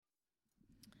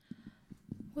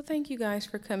Well, thank you guys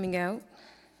for coming out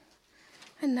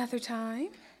another time.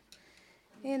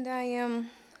 And I am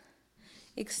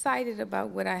excited about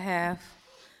what I have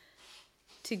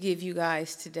to give you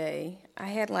guys today. I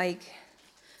had like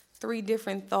 3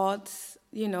 different thoughts,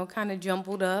 kind of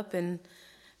jumbled up, and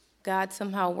God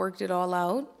somehow worked it all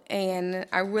out. And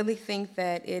I really think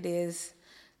that it is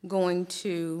going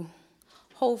to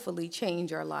hopefully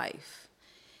change our life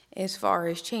as far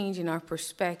as changing our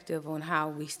perspective on how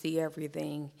we see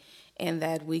everything, and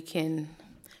that we can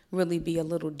really be a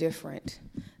little different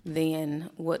than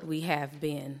what we have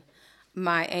been.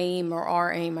 My aim, or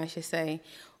our aim, I should say,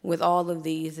 with all of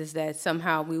these is that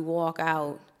somehow we walk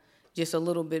out just a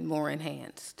little bit more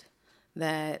enhanced,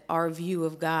 that our view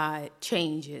of God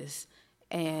changes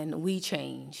and we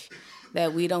change,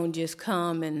 that we don't just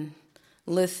come and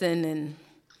listen and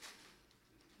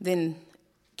then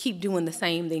keep doing the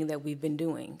same thing that we've been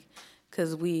doing,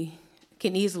 because we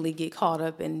can easily get caught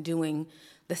up in doing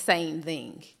the same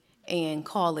thing and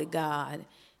call it God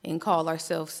and call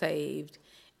ourselves saved,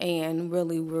 and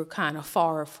really we're kind of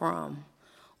far from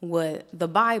what the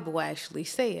Bible actually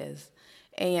says.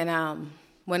 And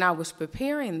when I was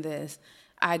preparing this,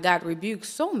 I got rebuked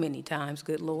so many times,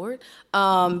 good Lord,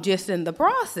 just in the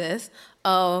process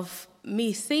of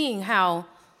me seeing how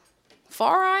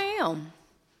far I am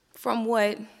from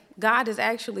what God is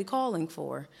actually calling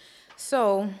for.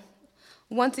 So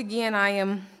once again, I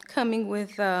am coming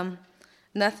with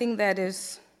nothing that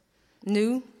is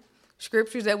new,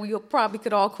 scriptures that we probably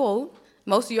could all quote.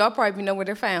 Most of y'all probably know where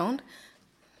they're found.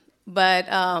 But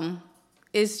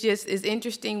it's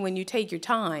interesting when you take your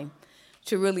time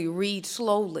to really read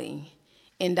slowly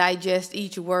and digest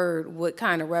each word, what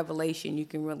kind of revelation you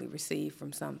can really receive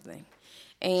from something.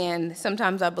 And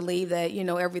sometimes I believe that,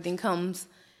 everything comes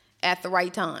at the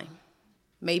right time.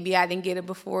 Maybe I didn't get it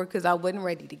before because I wasn't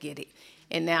ready to get it,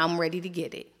 and now I'm ready to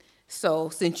get it. So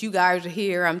since you guys are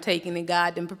here, I'm taking it,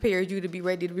 God then prepared you to be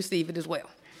ready to receive it as well.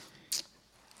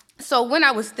 So when I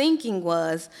was thinking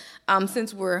was, I'm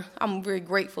very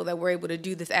grateful that we're able to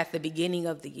do this at the beginning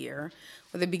of the year.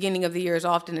 Well, the beginning of the year is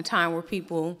often a time where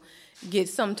people get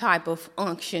some type of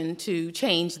unction to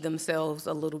change themselves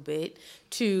a little bit,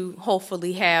 to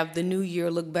hopefully have the new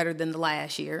year look better than the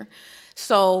last year.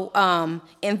 So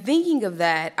in thinking of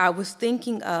that, I was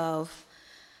thinking of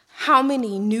how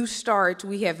many new starts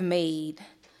we have made,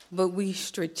 but we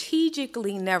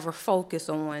strategically never focus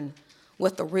on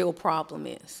what the real problem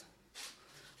is.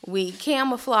 We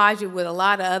camouflage it with a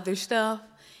lot of other stuff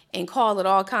and call it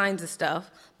all kinds of stuff,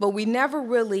 but we never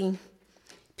really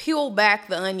peel back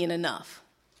the onion enough.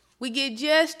 We get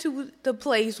just to the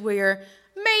place where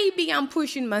maybe I'm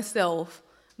pushing myself,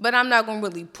 but I'm not going to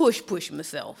really push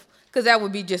myself, because that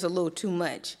would be just a little too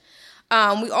much.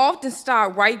 We often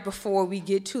start right before we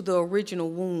get to the original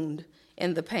wound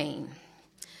and the pain.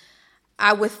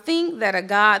 I would think that a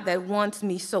God that wants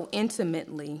me so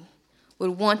intimately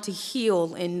would want to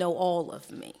heal and know all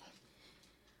of me.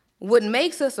 What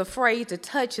makes us afraid to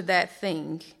touch that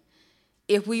thing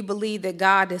if we believe that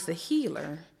God is a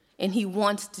healer and he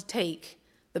wants to take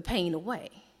the pain away?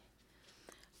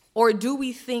 Or do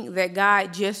we think that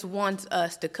God just wants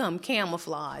us to come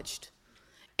camouflaged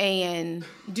and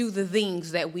do the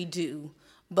things that we do,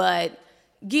 but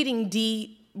getting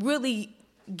deep, really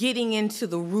getting into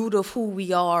the root of who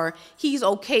we are, he's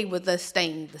okay with us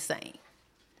staying the same?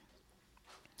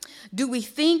 Do we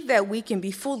think that we can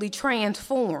be fully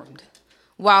transformed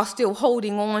while still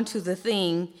holding on to the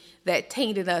thing that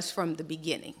tainted us from the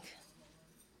beginning?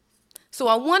 So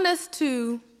I want us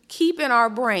to keep in our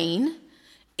brain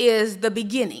is the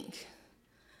beginning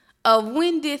of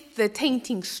when did the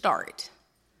tainting start.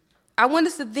 I want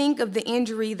us to think of the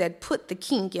injury that put the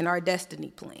kink in our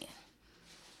destiny plan.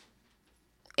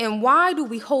 And why do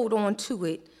we hold on to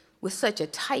it with such a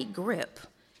tight grip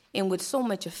and with so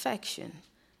much affection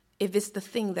if it's the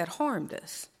thing that harmed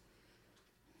us?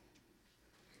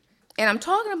 And I'm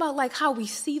talking about like how we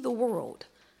see the world,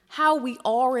 how we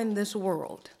are in this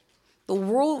world, the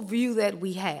worldview that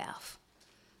we have,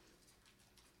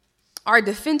 our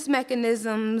defense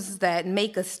mechanisms that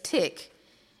make us tick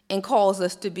and cause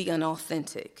us to be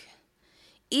unauthentic.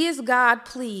 Is God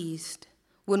pleased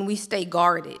when we stay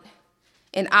guarded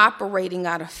and operating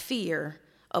out of fear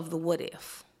of the what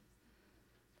if?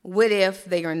 What if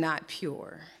they are not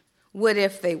pure? What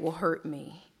if they will hurt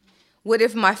me? What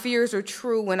if my fears are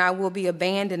true and I will be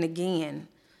abandoned again?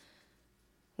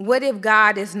 What if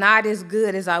God is not as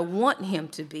good as I want him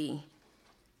to be?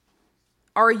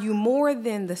 Are you more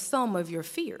than the sum of your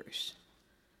fears?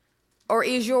 Or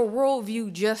is your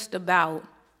worldview just about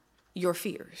your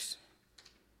fears?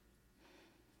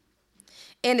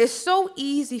 And it's so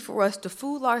easy for us to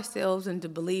fool ourselves into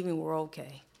believing we're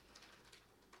okay.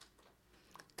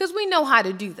 Because we know how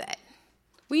to do that.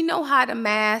 We know how to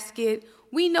mask it.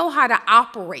 We know how to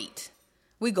operate.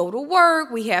 We go to work.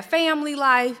 We have family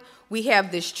life. We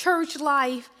have this church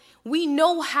life. We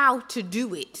know how to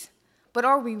do it. But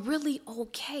are we really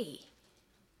okay?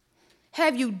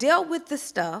 Have you dealt with the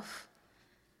stuff?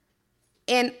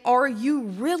 And are you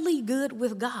really good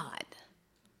with God?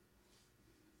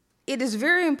 It is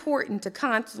very important to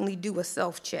constantly do a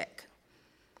self-check,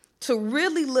 to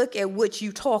really look at what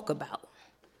you talk about,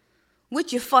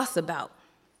 what you fuss about,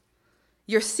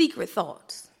 your secret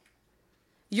thoughts,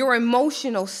 your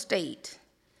emotional state,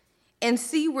 and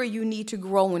see where you need to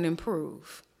grow and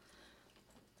improve.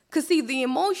 Because, see, the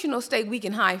emotional state we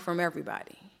can hide from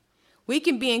everybody. We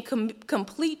can be in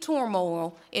complete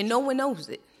turmoil and no one knows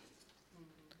it.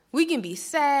 We can be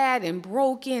sad and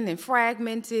broken and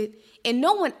fragmented, and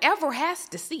no one ever has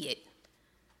to see it.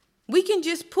 We can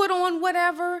just put on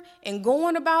whatever and go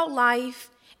on about life,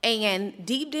 and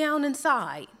deep down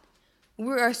inside,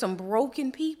 we are some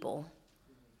broken people.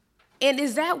 And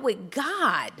is that what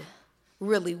God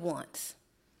really wants?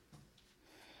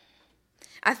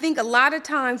 I think a lot of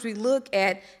times we look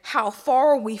at how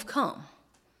far we've come.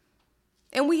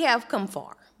 And we have come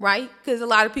far, right? Because a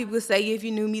lot of people say, if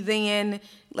you knew me then,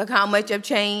 look how much I've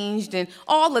changed and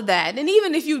all of that. And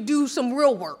even if you do some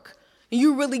real work and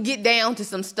you really get down to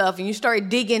some stuff and you start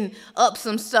digging up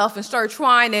some stuff and start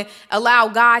trying to allow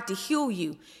God to heal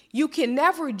you, you can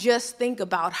never just think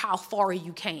about how far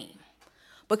you came.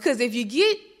 Because if you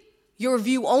get your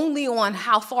view only on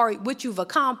how far, what you've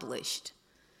accomplished,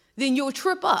 then you'll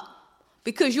trip up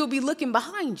because you'll be looking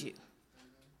behind you.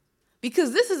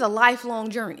 Because this is a lifelong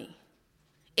journey.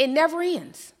 It never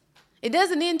ends. It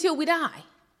doesn't end till we die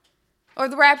or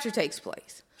the rapture takes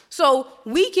place. So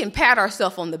we can pat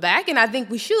ourselves on the back, and I think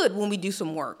we should when we do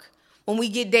some work, when we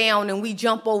get down and we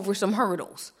jump over some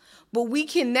hurdles. But we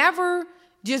can never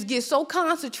just get so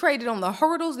concentrated on the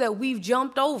hurdles that we've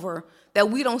jumped over that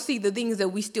we don't see the things that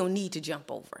we still need to jump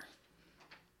over.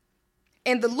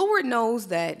 And the Lord knows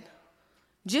that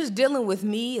just dealing with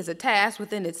me is a task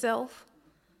within itself,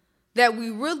 that we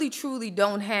really truly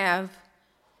don't have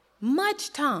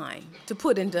much time to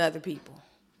put into other people.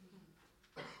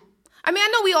 I mean, I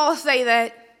know we all say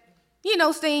that,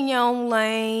 stay in your own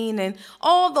lane and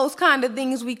all those kind of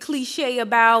things we cliche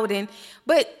about,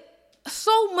 but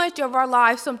so much of our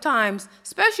lives sometimes,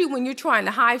 especially when you're trying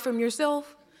to hide from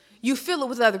yourself, you fill it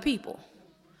with other people.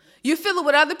 You fill it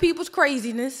with other people's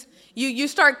craziness. You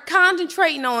start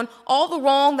concentrating on all the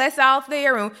wrong that's out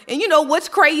there and what's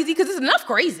crazy, because it's enough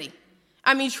crazy.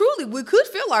 I mean, truly, we could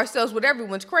fill ourselves with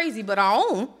everyone's crazy but our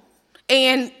own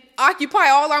and occupy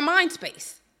all our mind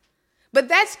space. But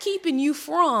that's keeping you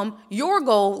from your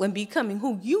goal and becoming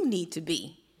who you need to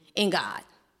be in God.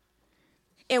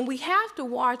 And we have to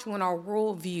watch when our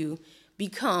worldview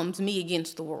becomes me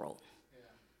against the world.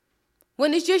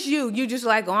 When it's just you're just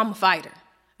like, oh, I'm a fighter.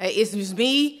 It's just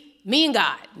me and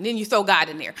God. And then you throw God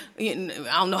in there. I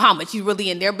don't know how much he's really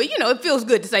in there, but it feels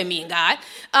good to say me and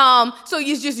God. So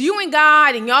it's just you and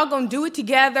God, and y'all gonna do it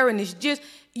together. And it's just,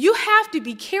 you have to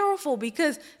be careful,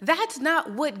 because that's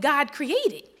not what God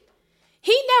created.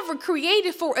 He never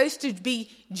created for us to be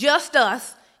just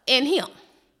us and him.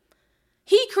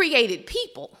 He created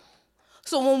people.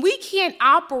 So when we can't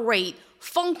operate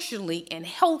functionally and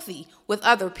healthy with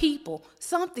other people,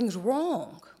 something's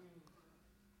wrong.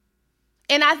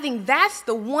 And I think that's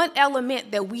the one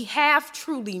element that we have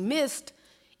truly missed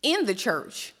in the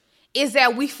church, is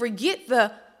that we forget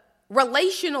the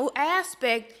relational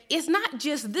aspect. It's not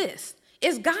just this.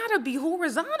 It's got to be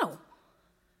horizontal.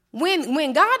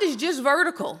 When God is just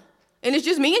vertical and it's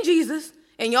just me and Jesus,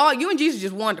 and you and Jesus are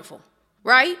just wonderful,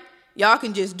 right? Y'all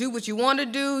can just do what you want to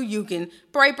do. You can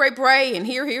pray, and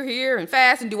here, and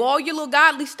fast and do all your little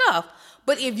godly stuff.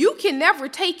 But if you can never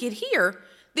take it here,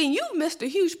 then you've missed a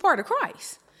huge part of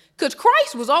Christ. Because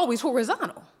Christ was always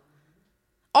horizontal.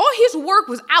 All his work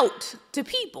was out to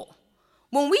people.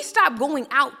 When we stop going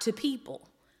out to people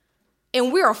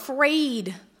and we're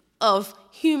afraid of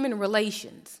human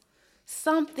relations,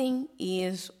 something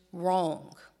is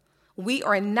wrong. We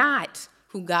are not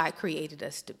who God created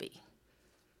us to be.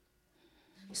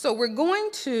 So we're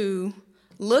going to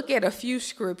look at a few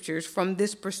scriptures from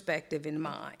this perspective in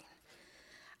mind.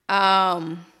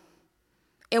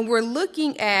 And we're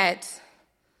looking at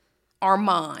our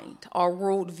mind, our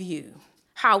worldview,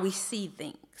 how we see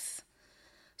things.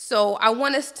 So I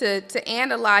want us to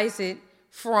analyze it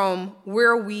from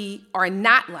where we are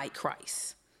not like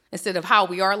Christ instead of how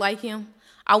we are like him.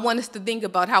 I want us to think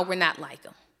about how we're not like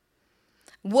him.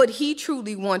 what he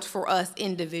truly wants for us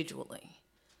individually.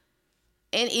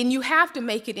 And you have to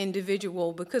make it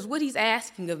individual, because what he's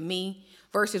asking of me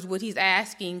versus what he's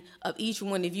asking of each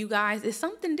one of you guys is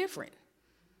something different.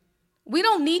 We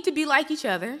don't need to be like each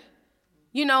other.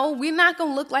 You know, we're not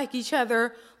going to look like each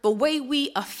other. The way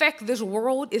we affect this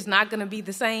world is not going to be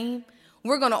the same.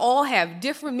 We're going to all have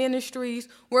different ministries.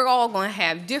 We're all going to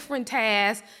have different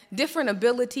tasks, different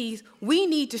abilities. We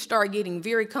need to start getting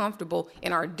very comfortable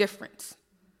in our difference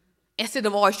instead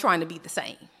of always trying to be the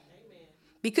same.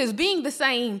 Because being the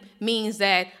same means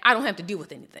that I don't have to deal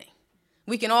with anything.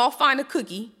 We can all find a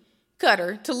cookie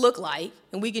cutter to look like,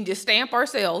 and we can just stamp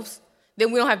ourselves.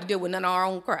 Then we don't have to deal with none of our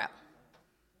own crap.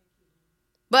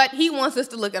 But he wants us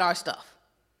to look at our stuff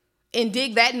and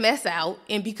dig that mess out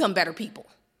and become better people.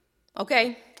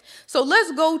 Okay? So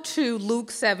let's go to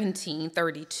Luke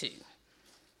 17:32.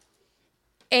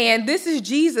 And this is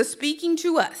Jesus speaking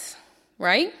to us,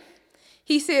 right?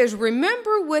 He says,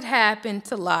 remember what happened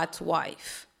to Lot's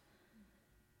wife.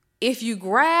 If you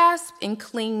grasp and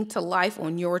cling to life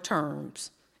on your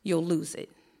terms, you'll lose it.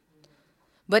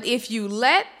 But if you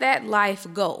let that life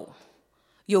go,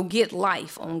 you'll get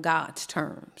life on God's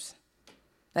terms.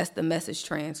 That's the Message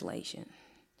translation.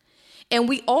 And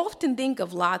we often think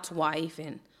of Lot's wife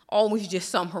and always just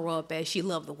sum her up as she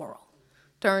loved the world.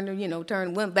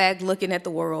 Went back looking at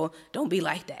the world. Don't be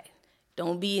like that.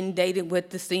 Don't be inundated with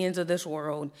the sins of this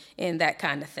world and that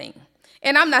kind of thing.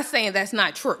 And I'm not saying that's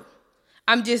not true.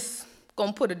 I'm just going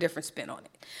to put a different spin on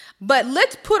it. But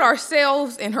let's put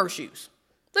ourselves in her shoes.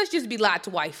 Let's just be Lot's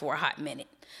wife for a hot minute.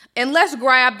 And let's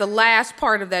grab the last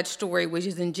part of that story, which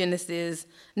is in Genesis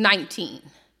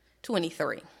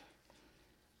 19:23.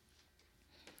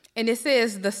 And it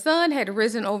says, the sun had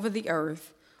risen over the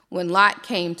earth when Lot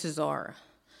came to Zoar.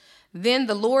 Then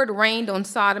the Lord rained on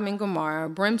Sodom and Gomorrah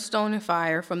brimstone and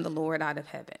fire from the Lord out of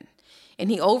heaven. And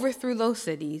he overthrew those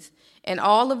cities and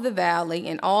all of the valley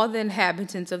and all the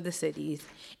inhabitants of the cities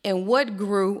and what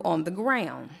grew on the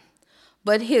ground.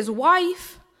 But his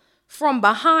wife from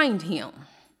behind him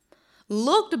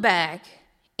looked back,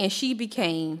 and she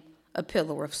became a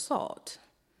pillar of salt.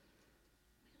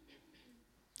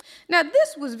 Now,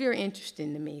 this was very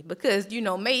interesting to me because,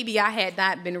 maybe I had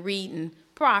not been reading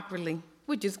properly,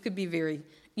 which could be very,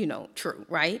 true,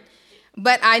 right?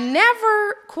 But I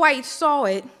never quite saw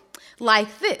it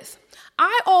like this.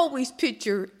 I always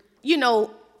pictured,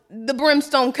 the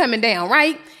brimstone coming down,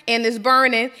 right? And it's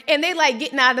burning, and they like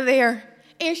getting out of there,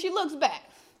 and she looks back.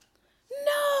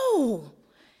 No,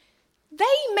 they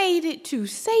made it to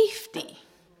safety.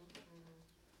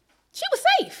 She was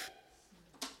safe.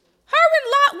 Her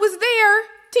and Lot was there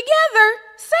together,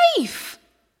 safe.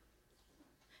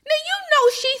 Now,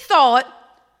 she thought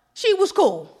she was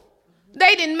cool.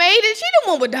 They didn't made it. She didn't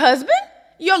want with the husband.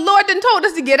 Your Lord done told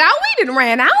us to get out. We didn't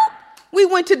ran out. We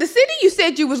went to the city. You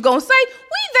said you was going to say,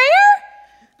 we there.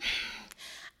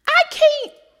 I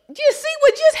can't just see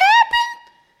what just happened.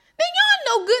 Then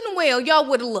y'all know good and well y'all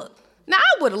would have looked. Now,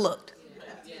 I would have looked.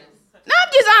 Now,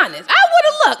 I'm just honest. I would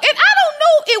have looked. And I don't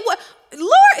know it was.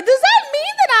 Lord, does that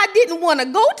mean that I didn't want to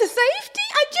go to safety?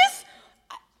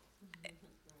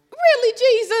 Really,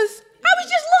 Jesus, I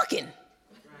was just looking.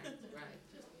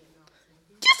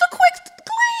 Just a quick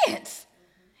glance.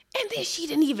 And then she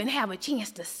didn't even have a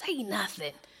chance to say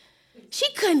nothing.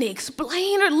 She couldn't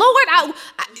explain her. Lord,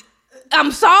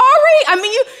 I'm sorry. I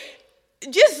mean, you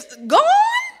just gone?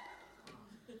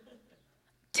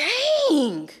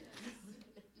 Dang.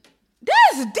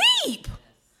 That's deep.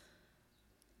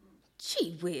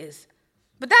 Gee whiz.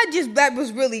 But that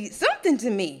was really something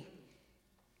to me.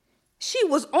 She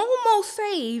was almost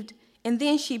saved, and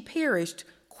then she perished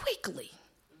quickly.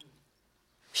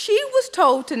 She was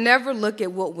told to never look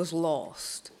at what was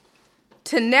lost,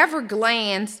 to never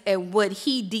glance at what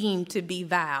he deemed to be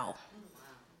vile.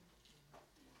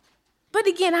 But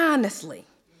again, honestly,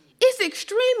 it's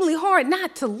extremely hard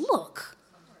not to look.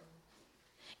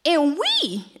 And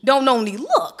we don't only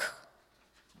look,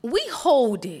 we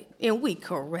hold it and we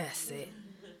caress it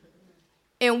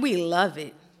and we love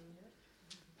it.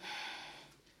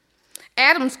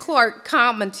 Adams Clark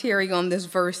commentary on this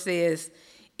verse says,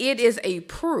 it is a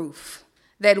proof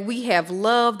that we have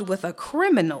loved with a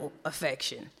criminal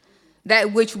affection,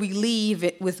 that which we leave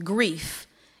it with grief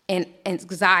and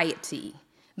anxiety,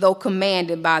 though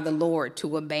commanded by the Lord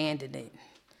to abandon it.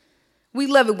 We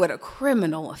love it with a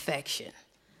criminal affection.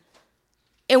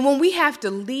 And when we have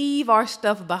to leave our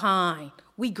stuff behind,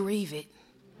 we grieve it.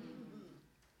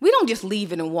 We don't just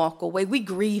leave it and walk away. We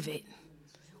grieve it.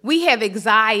 We have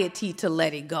anxiety to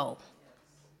let it go.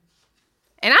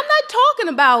 And I'm not talking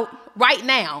about right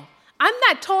now. I'm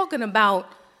not talking about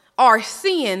our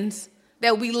sins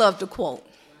that we love to quote.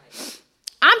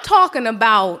 I'm talking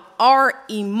about our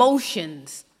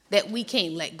emotions that we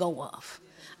can't let go of.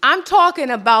 I'm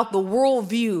talking about the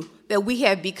worldview that we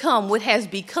have become, what has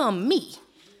become me.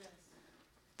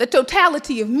 The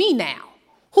totality of me now,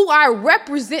 who I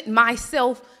represent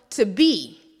myself to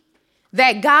be,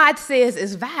 that God says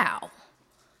is vile.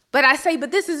 But I say,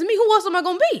 but this is me. Who else am I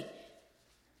going to be?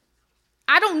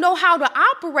 I don't know how to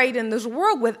operate in this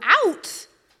world without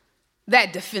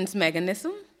that defense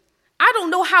mechanism. I don't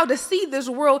know how to see this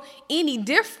world any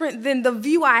different than the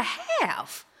view I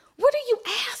have. What are you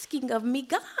asking of me,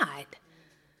 God?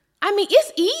 I mean,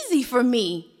 it's easy for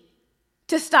me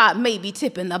to stop maybe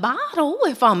tipping the bottle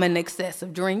if I'm an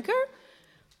excessive drinker.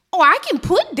 Or I can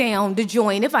put down the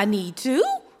joint if I need to.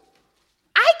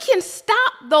 I can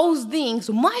stop those things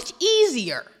much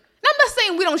easier. And I'm not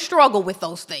saying we don't struggle with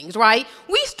those things, right?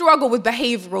 We struggle with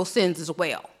behavioral sins as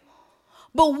well.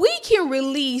 But we can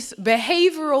release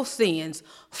behavioral sins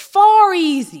far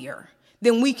easier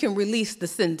than we can release the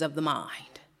sins of the mind.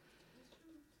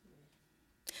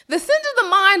 The sins of the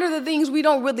mind are the things we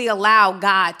don't really allow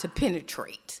God to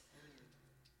penetrate.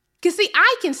 Because see,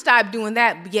 I can stop doing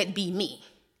that, yet be me.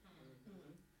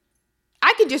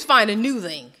 I could just find a new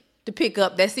thing to pick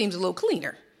up that seems a little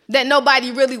cleaner, that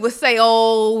nobody really would say,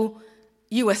 oh,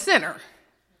 you a sinner.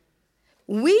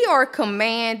 We are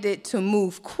commanded to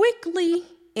move quickly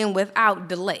and without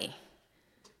delay.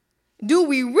 Do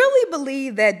we really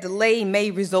believe that delay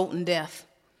may result in death?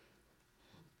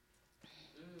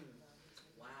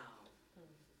 Wow.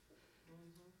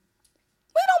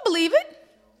 We don't believe it.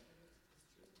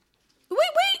 We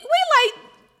like,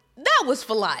 that was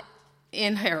for Lot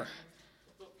in her.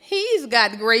 He's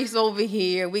got grace over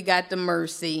here. We got the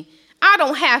mercy. I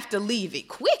don't have to leave it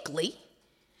quickly.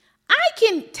 I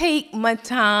can take my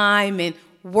time and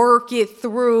work it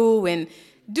through and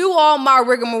do all my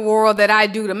rigmarole that I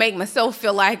do to make myself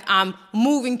feel like I'm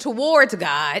moving towards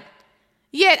God.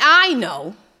 Yet I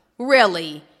know,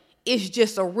 really, it's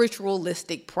just a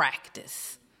ritualistic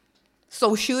practice.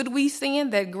 So should we sin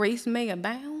that grace may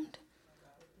abound?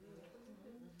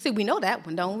 See, we know that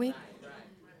one, don't we?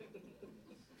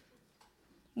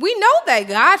 We know that,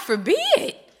 God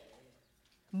forbid.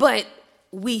 But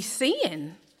we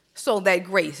sin so that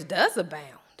grace does abound.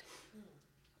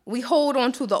 We hold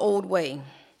on to the old way,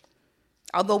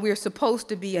 although we're supposed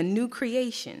to be a new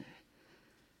creation.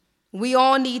 We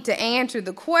all need to answer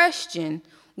the question,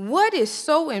 what is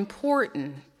so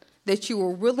important that you are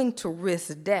willing to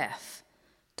risk death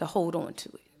to hold on to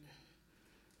it?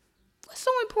 What's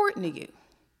so important to you?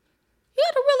 You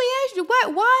have to really ask you,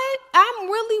 why I'm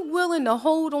really willing to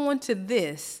hold on to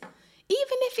this,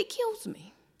 even if it kills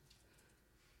me.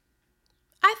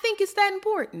 I think it's that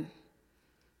important.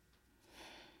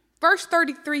 Verse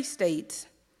 33 states,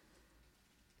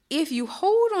 if you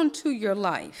hold on to your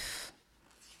life,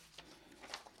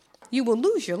 you will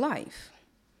lose your life.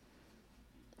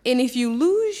 And if you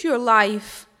lose your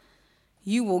life,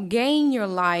 you will gain your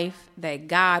life that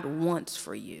God wants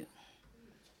for you.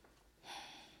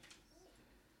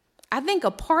 I think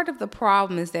a part of the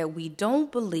problem is that we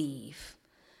don't believe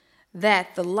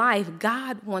that the life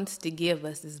God wants to give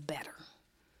us is better.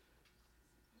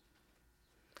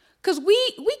 Because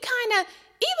we kind of,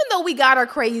 even though we got our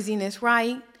craziness,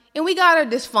 right? And we got our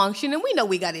dysfunction, and we know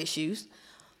we got issues.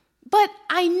 But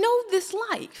I know this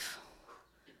life.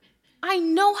 I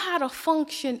know how to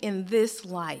function in this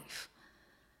life.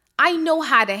 I know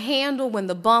how to handle when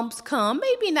the bumps come.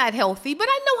 Maybe not healthy, but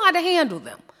I know how to handle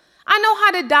them. I know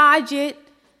how to dodge it.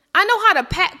 I know how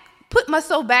to put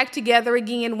myself back together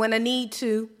again when I need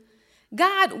to.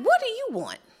 God, what do you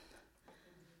want?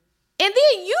 And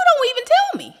then you don't even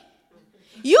tell me.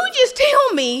 You just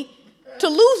tell me to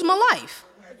lose my life.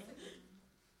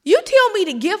 You tell me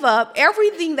to give up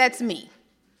everything that's me.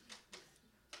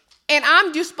 And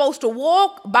I'm just supposed to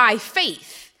walk by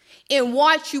faith and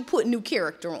watch you put new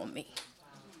character on me.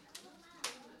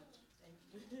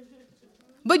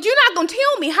 But you're not going to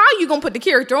tell me how you're going to put the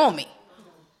character on me.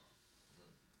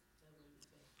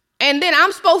 And then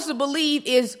I'm supposed to believe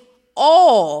is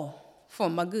all for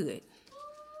my good.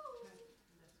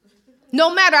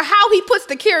 No matter how he puts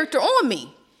the character on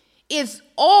me, it's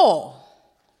all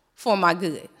for my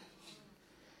good.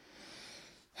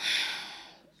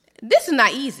 This is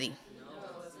not easy.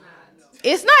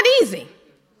 It's not easy.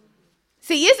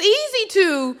 See, it's easy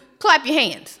to clap your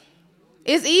hands.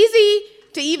 It's easy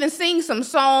to even sing some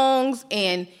songs,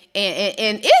 and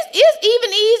it's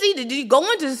even easy to go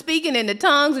into speaking in the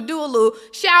tongues and do a little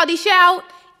shouty shout.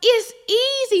 It's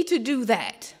easy to do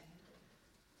that.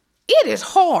 It is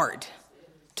hard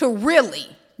to really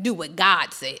do what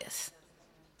God says.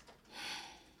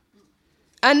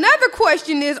 Another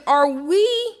question is, are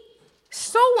we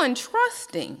so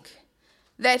untrusting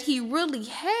that he really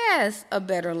has a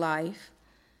better life,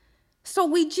 so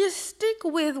we just stick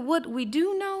with what we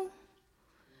do know?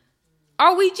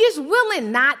 Are we just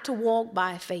willing not to walk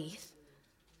by faith?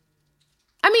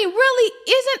 I mean, really,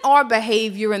 isn't our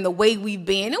behavior and the way we've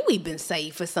been, and we've been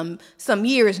saved for some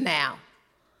years now,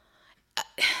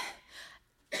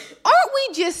 aren't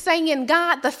we just saying,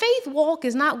 God, the faith walk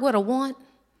is not what I want?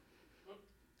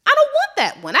 I don't want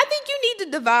that one. I think you need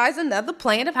to devise another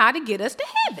plan of how to get us to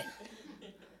heaven.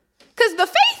 Because the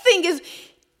faith thing is,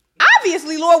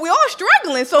 obviously, Lord, we're all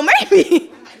struggling, so maybe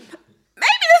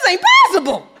this ain't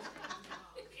possible.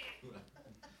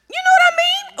 You know what I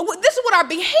mean? This is what our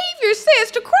behavior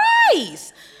says to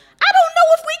Christ. I don't know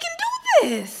if we can do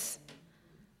this.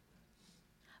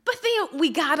 But then we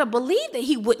got to believe that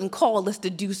he wouldn't call us to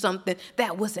do something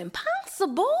that was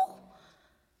impossible.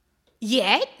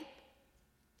 Yet,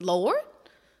 Lord,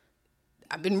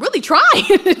 I've been really trying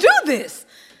to do this.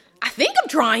 I think I'm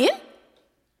trying.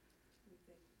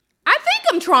 I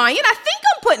think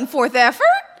I'm putting forth effort.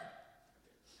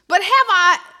 But have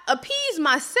I appeased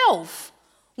myself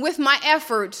with my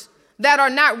efforts that are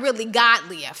not really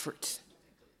godly efforts,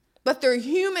 but they're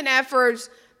human efforts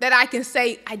that I can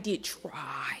say I did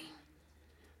try?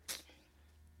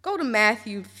 Go to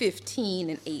Matthew 15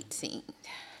 and 18.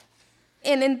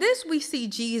 And in this, we see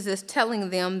Jesus telling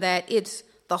them that it's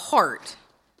the heart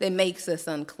that makes us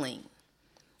unclean.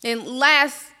 In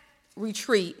last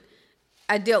retreat,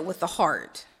 I dealt with the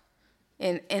heart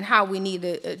and how we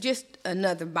need just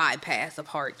another bypass of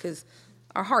heart because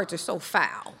our hearts are so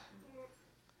foul.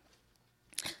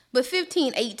 But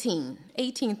 18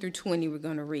 through 20, we're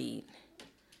going to read.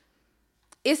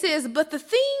 It says, but the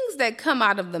things that come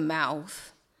out of the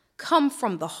mouth come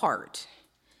from the heart.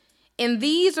 And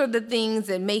these are the things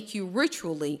that make you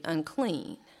ritually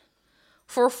unclean.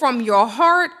 For from your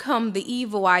heart come the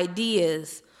evil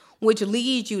ideas, which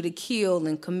lead you to kill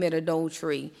and commit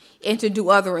adultery, and to do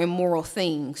other immoral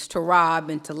things, to rob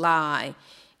and to lie,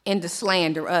 and to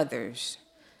slander others.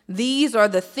 These are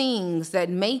the things that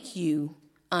make you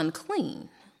unclean.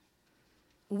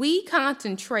 We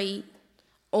concentrate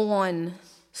on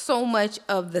so much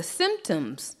of the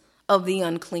symptoms of the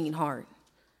unclean heart,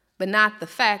 but not the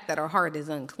fact that our heart is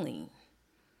unclean.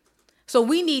 So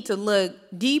we need to look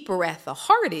deeper at the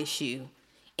heart issue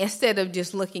instead of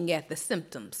just looking at the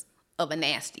symptoms of a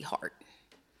nasty heart.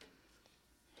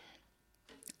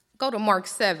 Go to Mark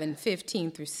 7,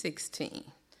 15 through 16.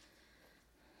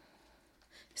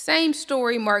 Same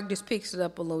story, Mark just picks it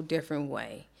up a little different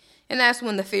way. And that's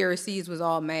when the Pharisees was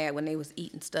all mad when they was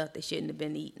eating stuff they shouldn't have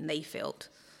been eating, they felt.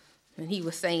 And he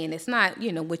was saying it's not,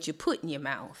 what you put in your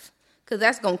mouth, because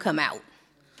that's going to come out.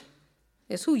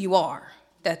 It's who you are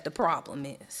that the problem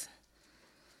is.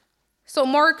 So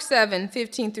Mark 7,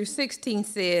 15 through 16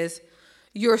 says,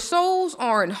 your souls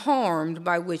aren't harmed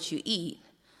by what you eat,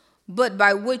 but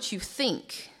by what you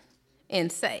think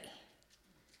and say.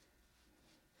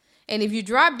 And if you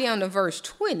drop down to verse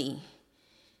 20,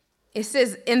 it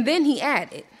says, and then he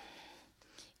added,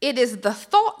 it is the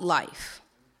thought life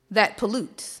that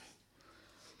pollutes.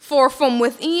 For from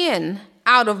within,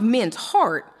 out of men's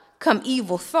heart, come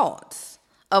evil thoughts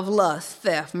of lust,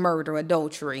 theft, murder,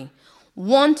 adultery,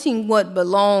 wanting what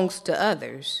belongs to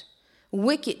others,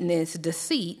 wickedness,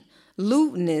 deceit,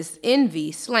 lewdness,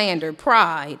 envy, slander,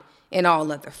 pride, and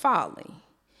all other folly.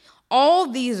 All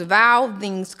these vile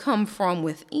things come from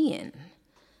within.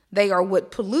 They are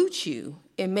what pollute you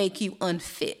and make you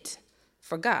unfit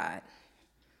for God.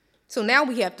 So now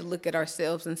we have to look at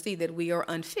ourselves and see that we are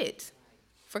unfit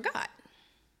for God.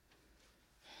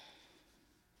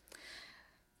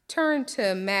 Turn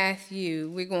to Matthew.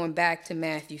 We're going back to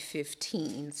Matthew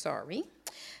 15,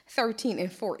 13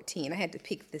 and 14. I had to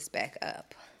pick this back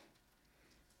up.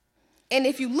 And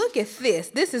if you look at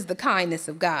this is the kindness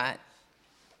of God.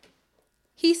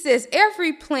 He says,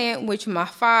 every plant which my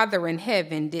Father in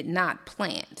heaven did not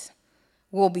plant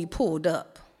will be pulled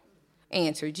up,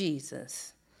 answered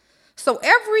Jesus. So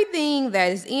everything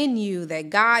that is in you that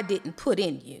God didn't put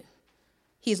in you,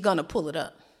 he's going to pull it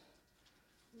up.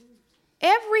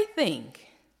 Everything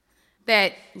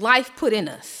that life put in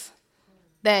us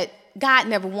that God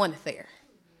never wanted there,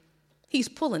 he's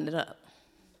pulling it up.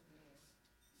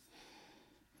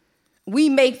 We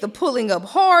make the pulling up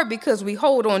hard because we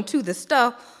hold on to the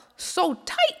stuff so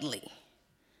tightly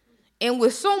and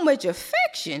with so much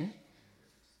affection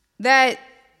that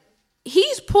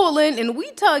he's pulling and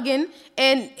we tugging,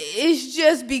 and it's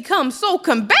just become so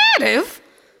combative.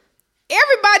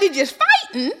 Everybody just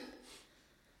fighting.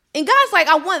 And God's like,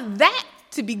 I want that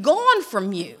to be gone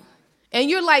from you. And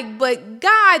you're like, but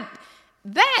God,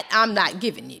 that I'm not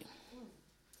giving you.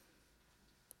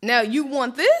 Now, you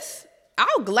want this?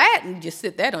 I'll gladly just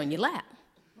sit that on your lap.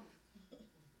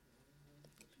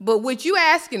 But what you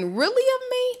asking really of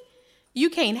me, you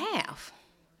can't have.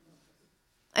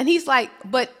 And he's like,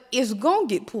 but it's going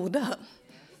to get pulled up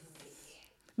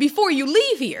before you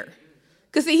leave here.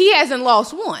 Because see, he hasn't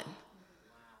lost one.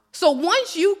 So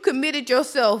once you committed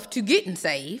yourself to getting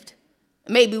saved,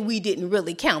 maybe we didn't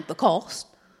really count the cost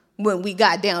when we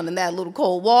got down in that little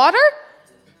cold water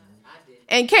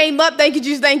and came up, thank you,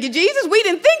 Jesus. We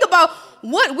didn't think about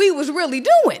what we was really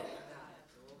doing.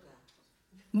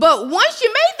 But once you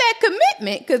made that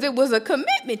commitment, because it was a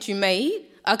commitment you made,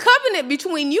 a covenant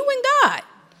between you and God,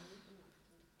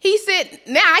 he said,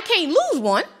 now I can't lose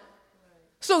one.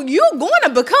 So you're going to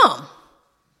become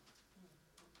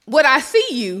what I see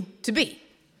you to be.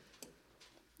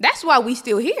 That's why we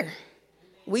still here.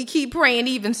 We keep praying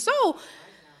even so.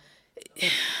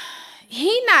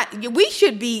 We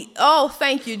should be, oh,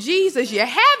 thank you, Jesus, you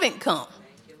haven't come.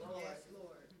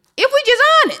 If we're just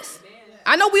honest.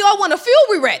 I know we all want to feel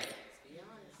we're ready.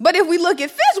 But if we look at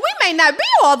this, we may not be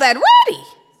all that ready.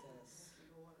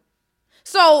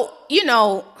 So,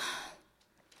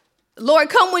 Lord,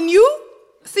 come when you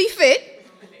see fit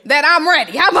that I'm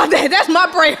ready. How about that? That's my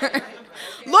prayer.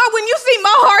 Lord, when you see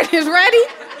my heart is ready,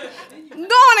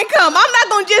 go on and come. I'm not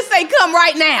going to just say come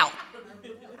right now.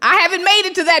 I haven't made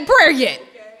it to that prayer yet.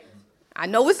 I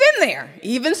know it's in there,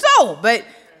 even so, but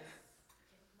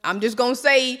I'm just going to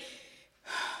say,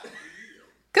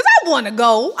 because I want to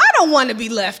go. I don't want to be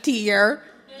left here.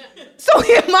 So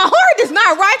if my heart is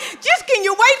not right, just can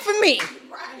you wait for me?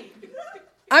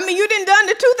 I mean, you done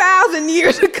the 2,000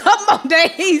 years, a couple of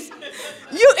days.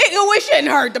 It shouldn't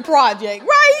hurt the project,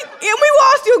 right? And we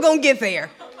all still going to get there.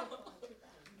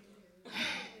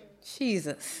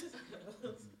 Jesus.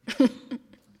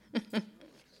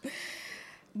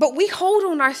 But we hold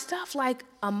on our stuff like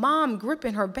a mom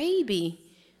gripping her baby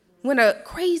when a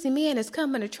crazy man is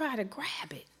coming to try to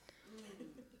grab it.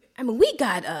 I mean, we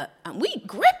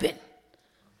gripping.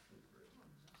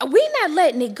 We're not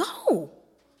letting it go.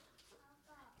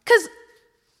 Because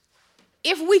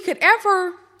if we could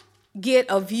ever get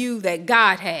a view that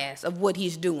God has of what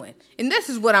he's doing, and this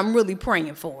is what I'm really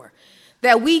praying for,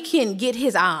 that we can get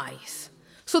his eyes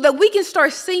so that we can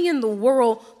start seeing the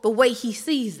world the way he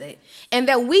sees it, and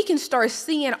that we can start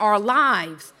seeing our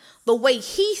lives the way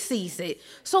he sees it,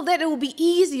 so that it will be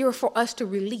easier for us to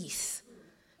release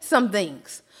some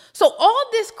things. So all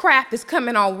this crap is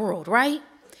coming our world, right?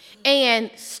 And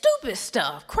stupid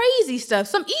stuff, crazy stuff,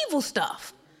 some evil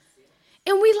stuff.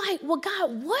 And we like, well,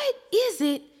 God, what is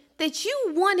it that you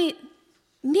wanted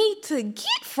me to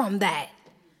get from that?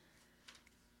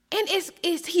 And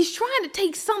he's trying to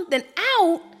take something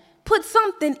out, put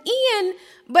something in,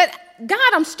 but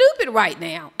God, I'm stupid right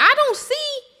now. I don't see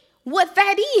what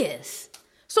that is.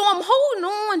 So I'm holding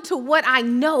on to what I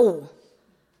know.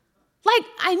 Like,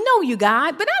 I know you,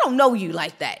 God, but I don't know you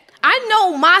like that. I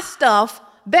know my stuff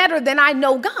better than I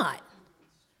know God.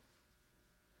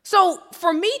 So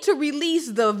for me to release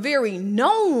the very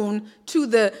known to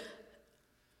the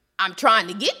I'm trying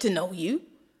to get to know you,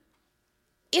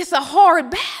 it's a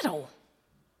hard battle.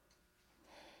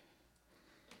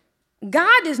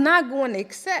 God is not going to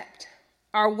accept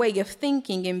our way of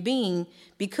thinking and being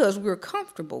because we're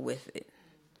comfortable with it.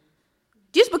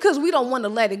 Just because we don't want to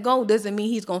let it go doesn't mean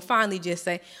he's going to finally just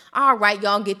say, all right,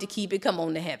 y'all get to keep it. Come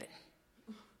on to heaven.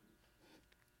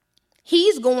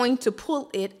 He's going to pull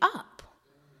it up.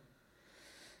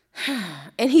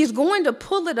 And he's going to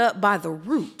pull it up by the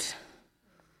root.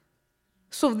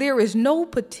 So there is no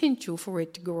potential for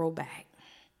it to grow back.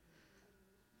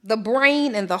 The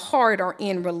brain and the heart are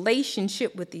in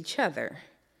relationship with each other.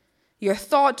 Your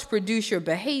thoughts produce your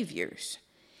behaviors.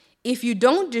 If you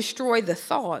don't destroy the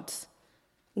thoughts,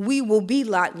 we will be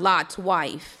like Lot's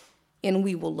wife and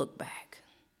we will look back.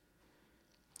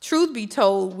 Truth be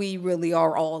told, we really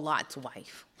are all Lot's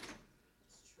wife.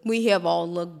 We have all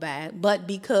looked back, but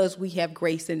because we have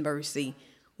grace and mercy,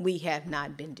 we have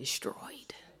not been destroyed.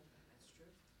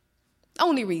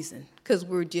 Only reason, because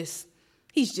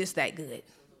he's just that good.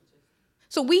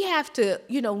 So we have to,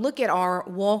 look at our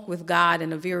walk with God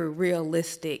in a very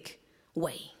realistic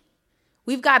way.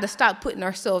 We've got to stop putting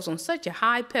ourselves on such a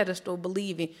high pedestal,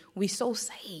 believing we're so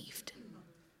saved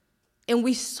and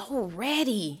we're so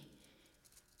ready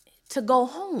to go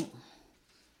home.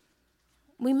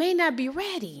 We may not be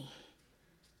ready.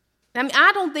 I mean,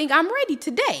 I don't think I'm ready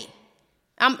today.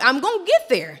 I'm going to get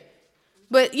there.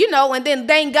 But, and then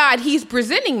thank God he's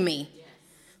presenting me.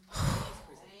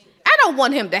 I don't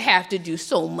want him to have to do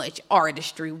so much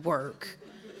artistry work.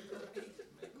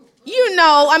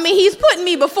 He's putting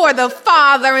me before the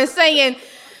Father and saying,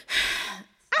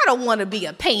 I don't want to be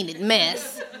a painted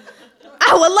mess.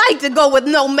 I would like to go with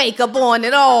no makeup on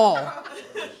at all.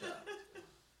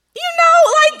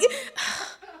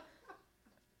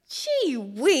 Gee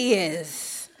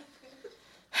whiz.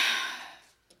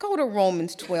 Go to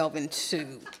Romans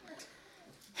 12:2.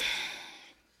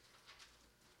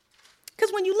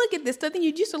 Because when you look at this stuff, then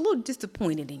you're just a little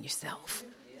disappointed in yourself.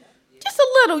 Just a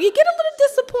little. You get a little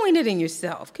disappointed in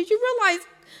yourself because you realize,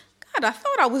 God, I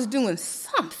thought I was doing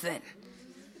something.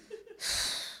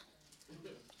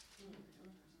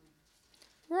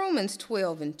 Romans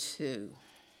 12:2.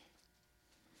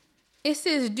 It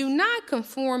says, do not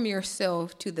conform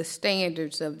yourself to the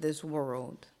standards of this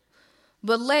world,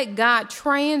 but let God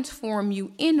transform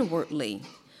you inwardly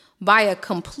by a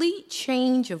complete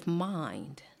change of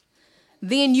mind.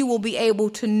 Then you will be able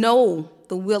to know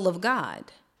the will of God,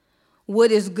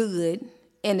 what is good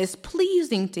and is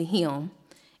pleasing to him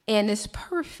and is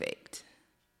perfect.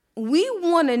 We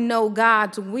want to know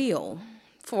God's will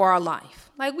for our life.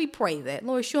 Like we pray that,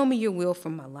 Lord, show me your will for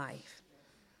my life.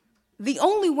 The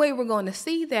only way we're going to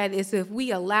see that is if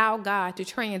we allow God to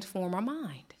transform our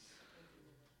mind.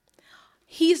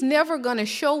 He's never going to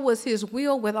show us his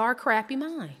will with our crappy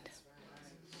mind.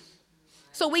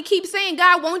 So we keep saying,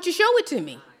 God, won't you show it to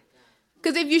me?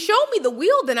 Because if you showed me the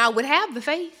will, then I would have the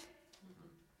faith.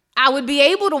 I would be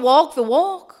able to walk the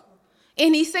walk.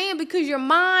 And he's saying, because your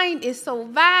mind is so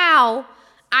vile,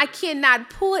 I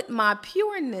cannot put my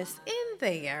pureness in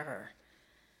there.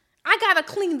 I got to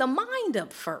clean the mind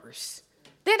up first.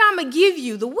 Then I'm going to give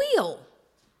you the will.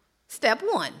 Step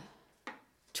 1,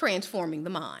 transforming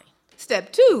the mind.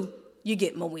 Step 2, you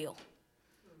get my will.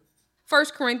 1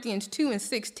 Corinthians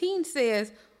 2:16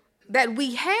 says that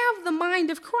we have the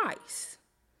mind of Christ.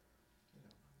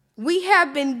 We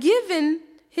have been given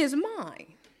his mind.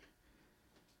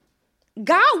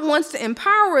 God wants to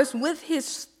empower us with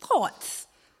his thoughts.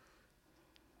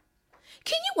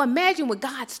 Can you imagine what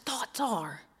God's thoughts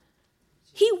are?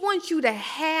 He wants you to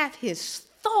have his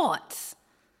thoughts.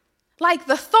 Like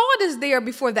the thought is there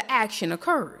before the action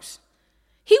occurs.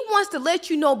 He wants to let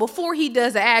you know before he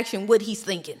does the action what he's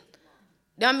thinking.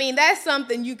 That's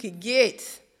something you could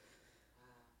get.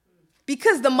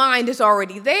 Because the mind is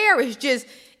already there.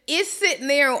 It's sitting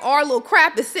there, and our little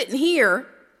crap is sitting here.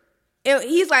 And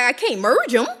he's like, I can't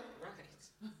merge them.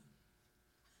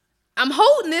 I'm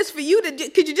holding this for you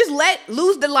could you just let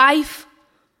lose the life?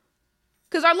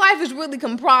 Because our life is really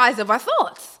comprised of our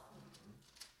thoughts,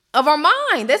 of our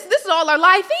mind. This is all our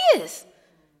life is.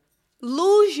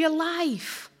 Lose your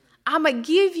life. I'm going to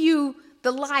give you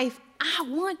the life I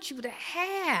want you to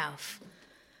have.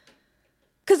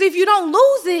 Because if you don't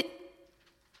lose it,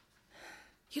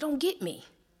 you don't get me.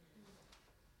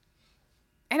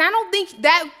 And I don't think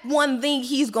that one thing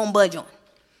he's going to budge on.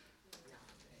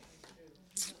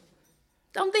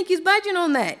 Don't think he's budging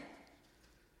on that.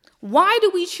 Why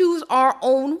do we choose our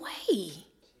own way?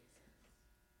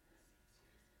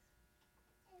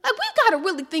 Like, we've got to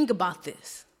really think about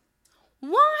this.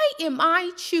 Why am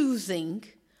I choosing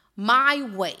my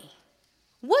way?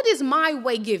 What is my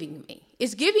way giving me?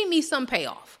 It's giving me some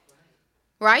payoff,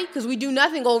 right? Because we do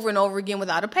nothing over and over again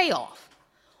without a payoff.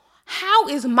 How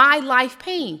is my life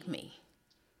paying me?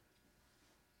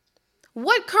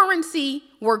 What currency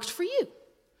works for you?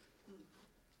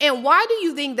 And why do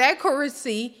you think that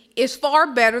currency is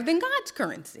far better than God's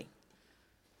currency?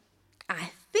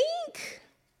 I think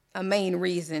a main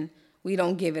reason we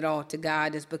don't give it all to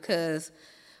God is because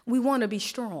we want to be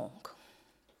strong.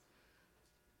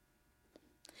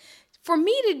 For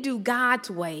me to do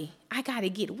God's way, I got to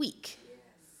get weak.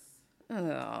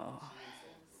 Oh.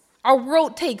 Our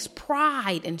world takes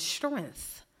pride and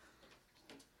strength.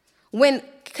 When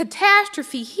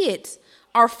catastrophe hits,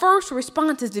 our first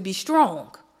response is to be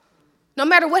strong. No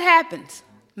matter what happens,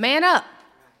 man up.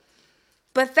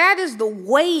 But that is the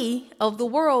way of the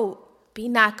world. Be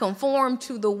not conformed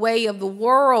to the way of the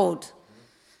world.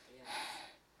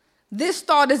 This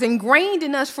thought is ingrained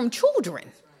in us from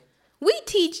children. We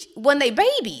teach when they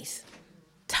babies,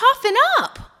 toughen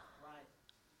up.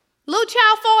 Little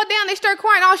child fall down, they start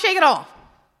crying, I'll shake it off.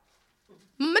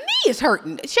 My knee is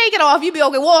hurting. Shake it off, you be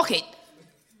okay, walk it.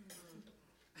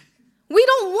 We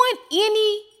don't want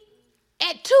any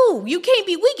at 2. You can't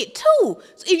be weak at 2.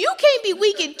 So if you can't be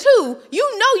weak at 2,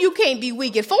 you know you can't be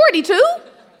weak at 42.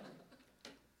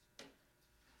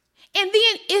 And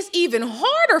then it's even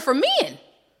harder for men.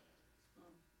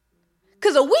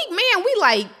 Because a weak man, we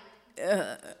like,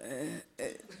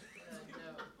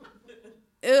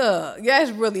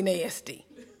 that's really nasty.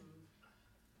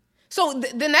 So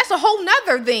then that's a whole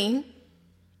nother thing.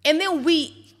 And then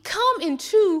we come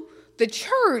into the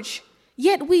church,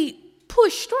 yet we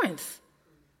push strength.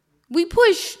 We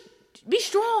push, be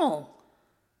strong.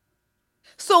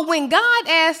 So when God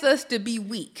asks us to be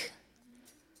weak,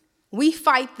 we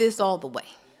fight this all the way.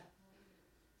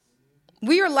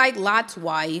 We are like Lot's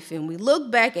wife, and we look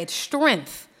back at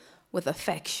strength with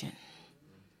affection.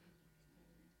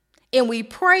 And we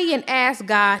pray and ask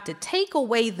God to take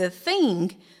away the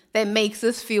thing that makes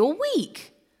us feel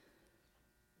weak.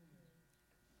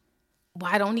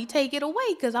 Why don't he take it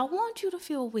away? Because I want you to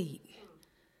feel weak.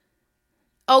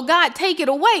 Oh, God, take it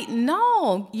away.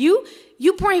 No, you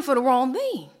praying for the wrong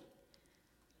thing.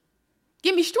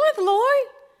 Give me strength, Lord.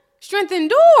 Strength to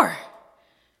endure.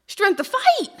 Strength to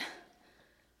fight.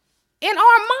 In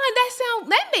our mind,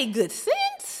 that made good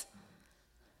sense.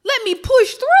 Let me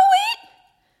push through it.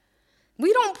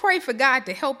 We don't pray for God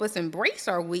to help us embrace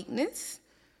our weakness,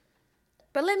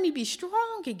 but let me be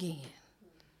strong again.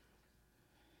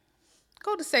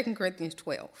 Go to 2 Corinthians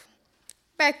 12.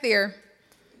 Back there,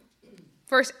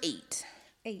 verse 8.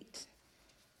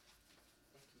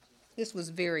 This was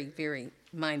very, very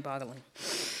mind-boggling.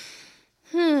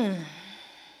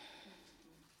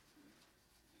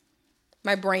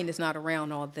 My brain is not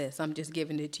around all this. I'm just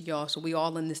giving it to y'all, so we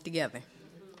all in this together.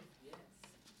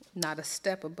 Not a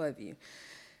step above you.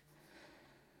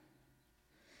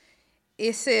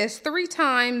 It says, 3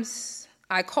 times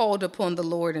I called upon the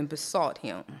Lord and besought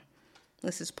him.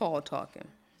 This is Paul talking.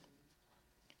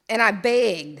 And I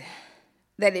begged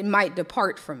that it might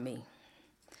depart from me.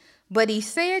 But he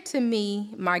said to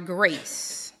me, my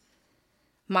grace,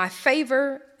 my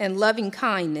favor and loving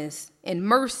kindness and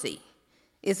mercy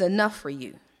is enough for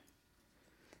you.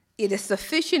 It is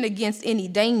sufficient against any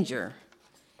danger,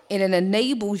 and it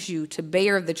enables you to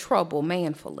bear the trouble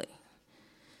manfully.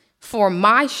 For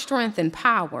my strength and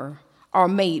power are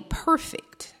made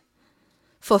perfect,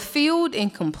 fulfilled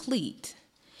and complete,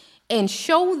 and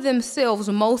show themselves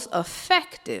most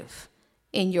effective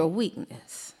in your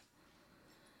weakness.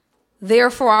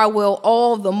 Therefore, I will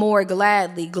all the more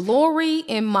gladly glory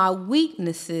in my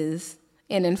weaknesses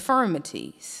and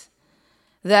infirmities,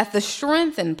 that the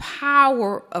strength and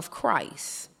power of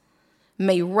Christ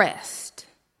may rest.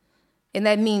 And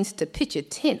that means to pitch a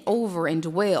tent over and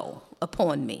dwell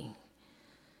upon me.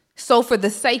 So for the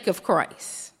sake of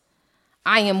Christ,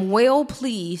 I am well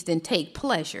pleased and take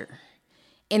pleasure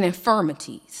in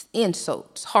infirmities,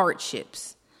 insults,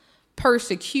 hardships,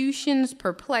 persecutions,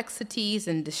 perplexities,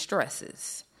 and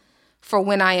distresses. For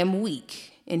when I am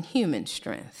weak in human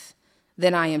strength,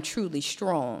 then I am truly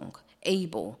strong,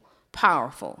 able,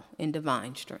 powerful in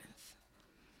divine strength.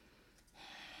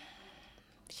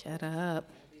 Shut up.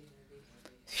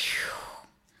 Whew.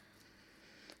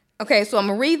 Okay, so I'm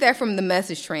going to read that from the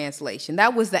Message translation.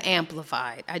 That was the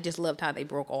Amplified. I just loved how they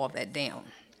broke all of that down.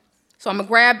 So I'm going to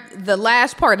grab the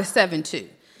last part of 7:2,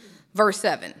 verse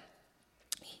 7.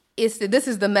 This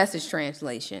is the Message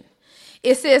translation.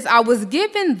 It says, I was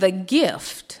given the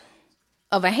gift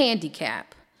of a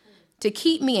handicap to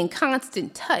keep me in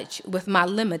constant touch with my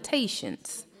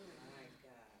limitations.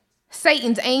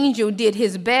 Satan's angel did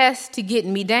his best to get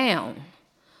me down.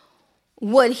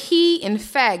 What he, in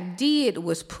fact, did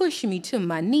was push me to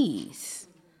my knees.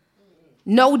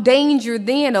 No danger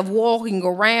then of walking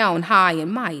around high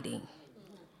and mighty.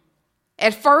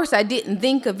 At first, I didn't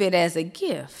think of it as a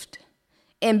gift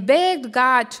and begged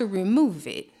God to remove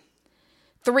it.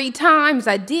 3 times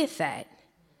I did that,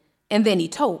 and then he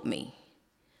told me,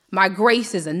 my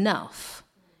grace is enough.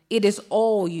 It is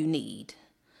all you need.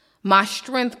 My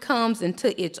strength comes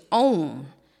into its own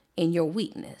in your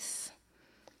weakness.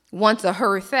 Once I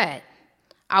heard that,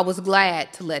 I was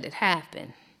glad to let it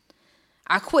happen.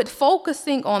 I quit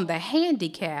focusing on the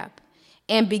handicap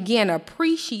and began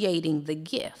appreciating the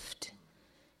gift.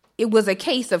 It was a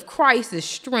case of Christ's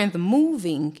strength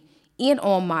moving in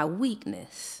on my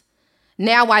weakness.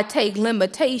 Now I take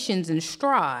limitations in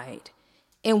stride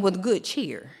and with good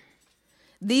cheer.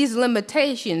 These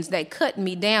limitations that cut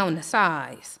me down to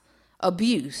size,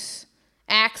 abuse,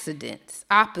 accidents,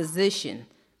 opposition,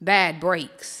 bad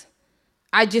breaks,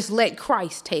 I just let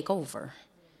Christ take over.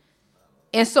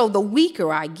 And so the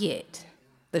weaker I get,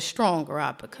 the stronger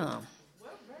I become.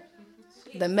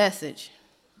 The Message.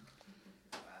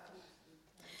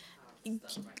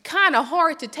 Kind of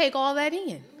hard to take all that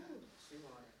in.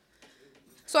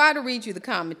 So I had to read you the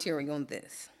commentary on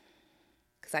this,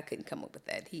 because I couldn't come up with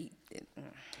that.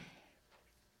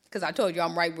 Because I told you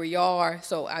I'm right where you are,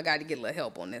 so I got to get a little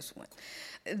help on this one.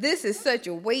 This is such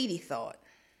a weighty thought.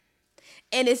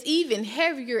 And it's even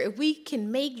heavier if we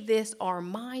can make this our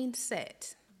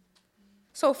mindset.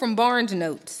 So from Barnes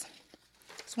Notes,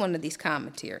 it's one of these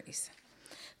commentaries.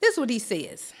 This is what he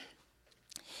says.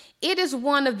 It is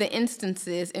one of the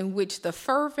instances in which the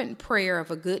fervent prayer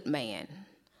of a good man,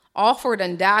 offered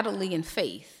undoubtedly in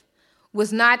faith,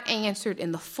 was not answered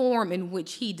in the form in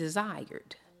which he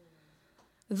desired,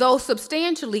 though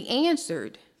substantially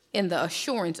answered in the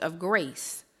assurance of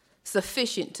grace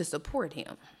sufficient to support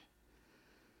him.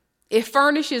 It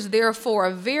furnishes, therefore,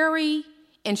 a very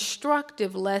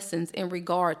instructive lessons in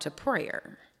regard to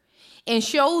prayer and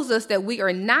shows us that we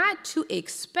are not to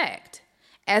expect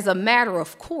as a matter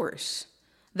of course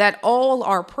that all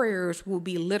our prayers will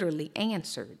be literally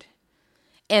answered,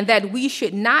 and that we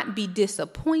should not be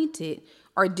disappointed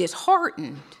or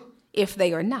disheartened if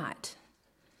they are not.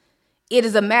 It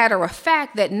is a matter of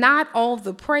fact that not all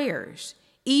the prayers,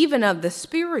 even of the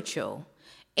spiritual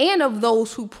and of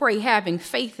those who pray having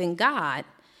faith in God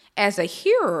as a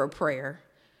hearer of prayer,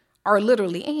 are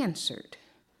literally answered.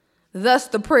 Thus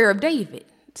the prayer of David,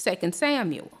 2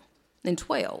 Samuel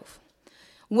 12,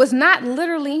 was not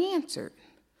literally answered.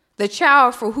 The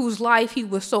child for whose life he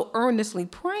was so earnestly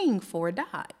praying for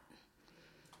died.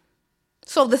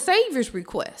 So the Savior's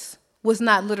request was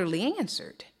not literally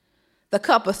answered. The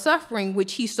cup of suffering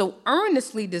which he so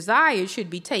earnestly desired should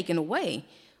be taken away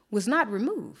was not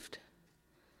removed.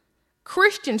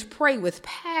 Christians pray with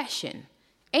passion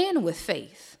and with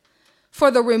faith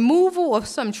for the removal of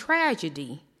some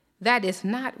tragedy that is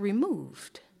not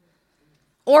removed,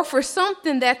 or for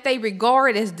something that they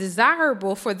regard as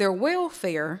desirable for their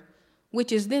welfare,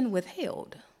 which is then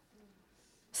withheld.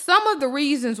 Some of the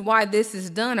reasons why this is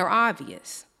done are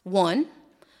obvious. 1,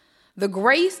 the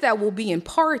grace that will be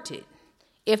imparted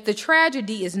if the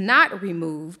tragedy is not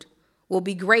removed will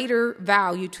be greater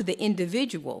value to the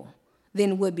individual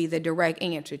than would be the direct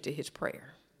answer to his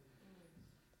prayer.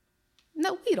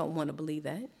 No, we don't want to believe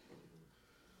that.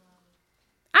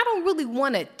 I don't really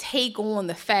want to take on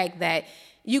the fact that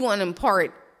you're going to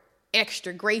impart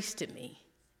extra grace to me,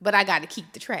 but I got to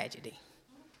keep the tragedy.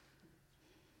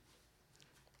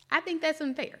 I think that's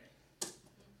unfair.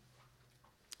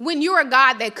 When you're a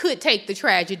God that could take the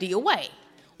tragedy away,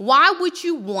 why would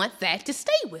you want that to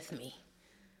stay with me?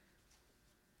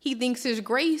 He thinks his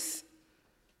grace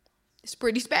is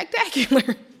pretty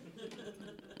spectacular.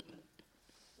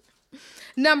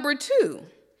 Number 2,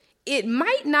 it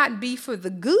might not be for the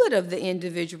good of the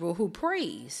individual who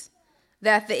prays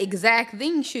that the exact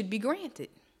thing should be granted.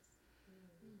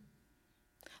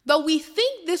 Though we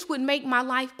think this would make my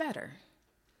life better,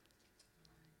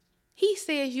 he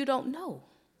says you don't know.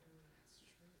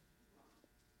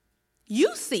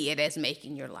 You see it as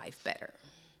making your life better.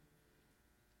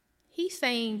 He's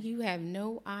saying you have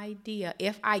no idea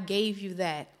if I gave you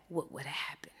that, what would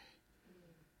happen.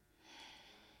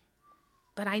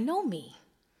 But I know me.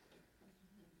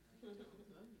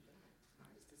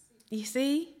 You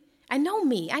see? I know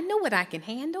me. I know what I can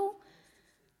handle.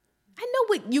 I know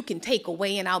what you can take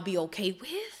away and I'll be okay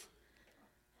with.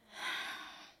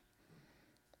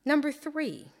 Number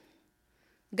 3,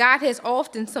 God has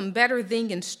often some better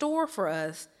thing in store for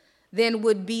us than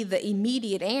would be the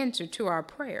immediate answer to our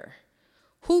prayer.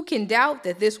 Who can doubt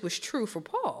that this was true for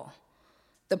Paul?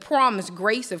 The promised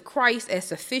grace of Christ as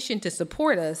sufficient to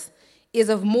support us is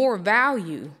of more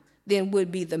value than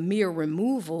would be the mere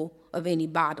removal of any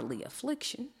bodily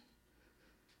affliction.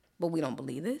 But we don't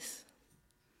believe this.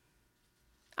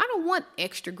 I don't want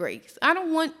extra grace. I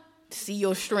don't want to see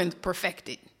your strength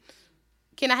perfected.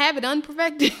 Can I have it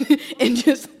unperfected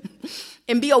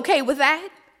and be okay with that?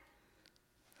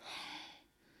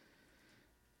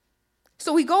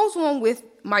 So he goes on with,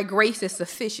 my grace is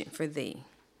sufficient for thee.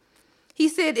 He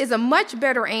said, is a much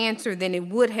better answer than it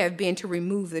would have been to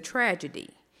remove the tragedy,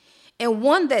 and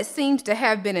one that seems to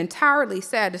have been entirely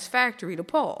satisfactory to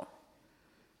Paul.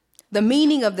 The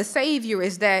meaning of the Savior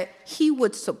is that he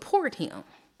would support him,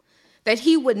 that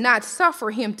he would not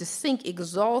suffer him to sink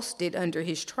exhausted under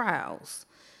his trials,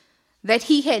 that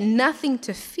he had nothing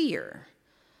to fear.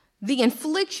 The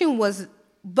infliction was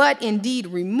but indeed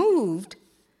removed,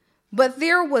 but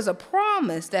there was a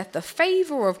promise that the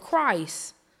favor of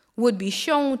Christ would be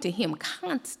shown to him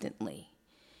constantly,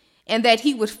 and that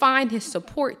he would find his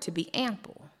support to be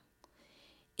ample.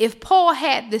 If Paul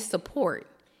had this support,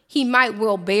 he might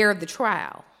well bear the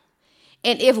trial.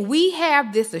 And if we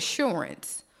have this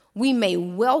assurance, we may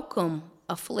welcome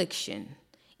affliction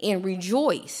and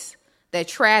rejoice that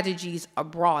tragedies are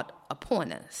brought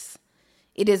upon us.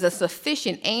 It is a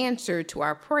sufficient answer to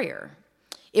our prayer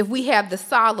if we have the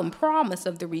solemn promise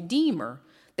of the Redeemer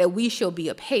that we shall be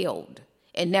upheld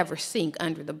and never sink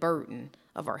under the burden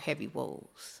of our heavy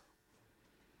woes.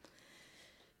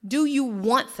 Do you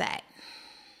want that?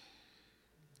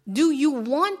 Do you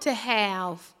want to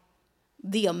have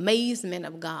the amazement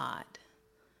of God,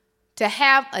 to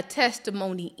have a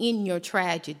testimony in your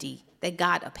tragedy that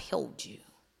God upheld you,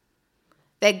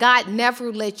 that God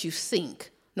never let you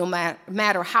sink, no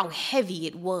matter how heavy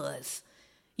it was,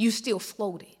 you still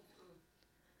floated.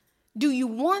 Do you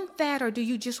want that, or do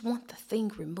you just want the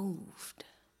thing removed?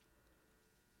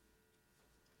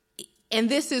 And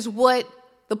this is what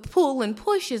the pull and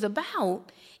push is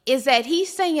about, is that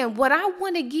he's saying, what I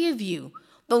want to give you,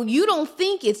 though you don't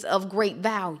think it's of great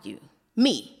value,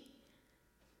 me,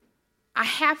 I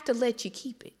have to let you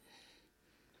keep it.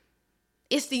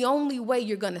 It's the only way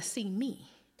you're going to see me.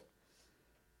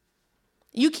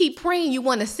 You keep praying you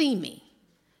want to see me.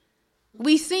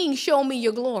 We sing, show me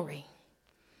your glory.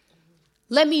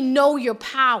 Let me know your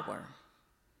power.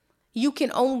 You can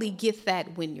only get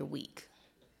that when you're weak.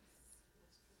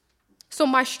 So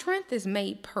my strength is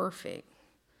made perfect.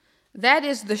 That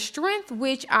is, the strength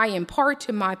which I impart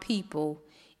to my people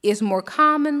is more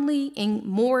commonly and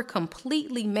more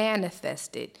completely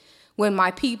manifested when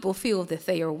my people feel that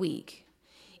they are weak.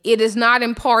 It is not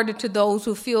imparted to those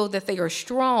who feel that they are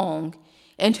strong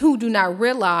and who do not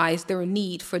realize their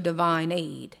need for divine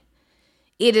aid.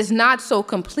 It is not so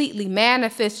completely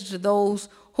manifested to those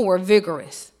who are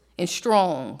vigorous and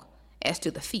strong as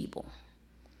to the feeble.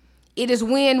 It is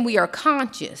when we are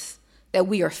conscious that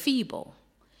we are feeble,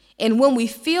 and when we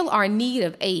feel our need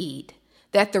of aid,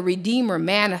 that the Redeemer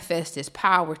manifests his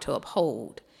power to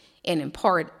uphold and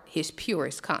impart his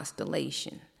purest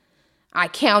constellation. I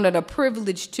count it a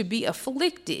privilege to be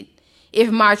afflicted,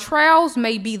 if my trials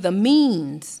may be the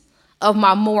means of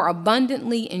my more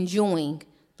abundantly enjoying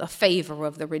the favor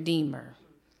of the Redeemer.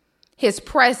 His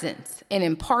presence and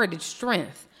imparted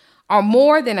strength are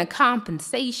more than a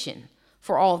compensation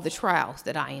for all the trials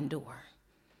that I endure.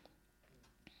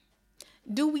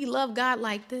 Do we love God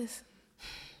like this?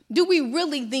 Do we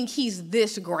really think he's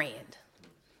this grand?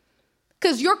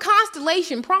 Because your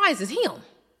constellation prize is him.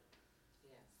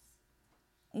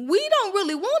 We don't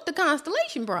really want the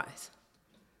constellation prize.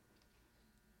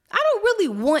 I don't really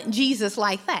want Jesus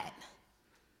like that.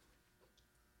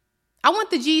 I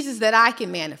want the Jesus that I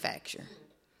can manufacture.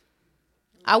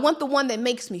 I want the one that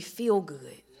makes me feel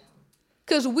good.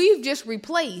 Because we've just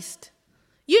replaced,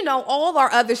 all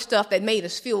our other stuff that made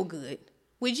us feel good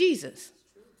with Jesus.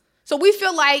 So we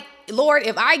feel like, Lord,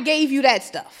 if I gave you that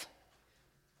stuff,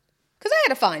 because I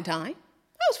had a fine time.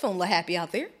 I was feeling a little happy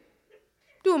out there,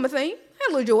 doing my thing,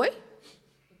 had a little joy.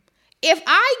 If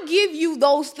I give you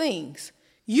those things,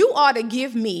 you ought to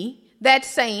give me that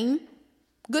same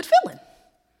good feeling.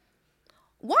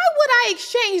 Why would I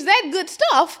exchange that good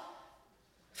stuff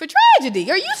for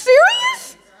tragedy? Are you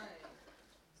serious?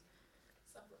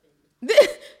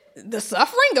 The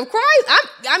suffering of Christ,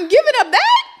 I'm giving up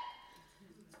that?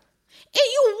 And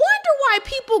you wonder why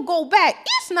people go back.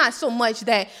 It's not so much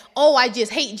that, I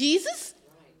just hate Jesus.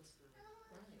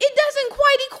 It doesn't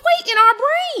quite equate in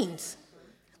our brains.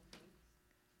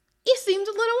 It seems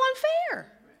a little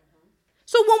unfair.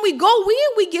 So when we go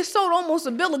in, we get sold almost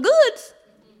a bill of goods.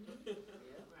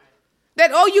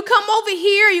 That, you come over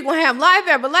here, you're going to have life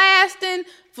everlasting,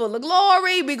 full of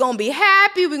glory. We're going to be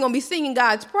happy. We're going to be singing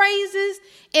God's praises.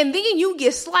 And then you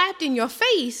get slapped in your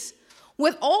face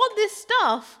with all this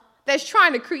stuff that's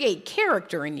trying to create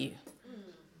character in you.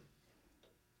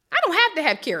 I don't have to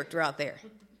have character out there.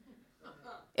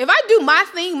 If I do my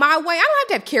thing my way, I don't have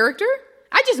to have character.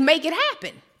 I just make it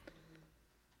happen.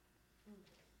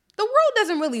 The world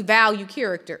doesn't really value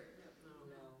character.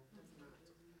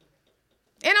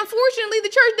 And unfortunately, the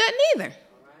church doesn't either.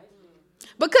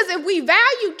 Because if we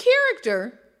valued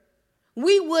character,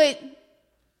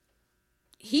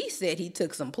 he said he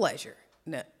took some pleasure.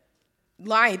 No,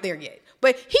 I ain't there yet.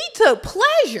 But he took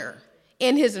pleasure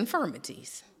in his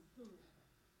infirmities.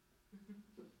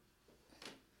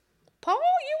 Paul,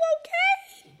 you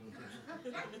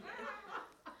okay?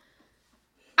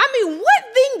 I mean,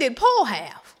 what thing did Paul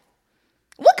have?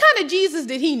 What kind of Jesus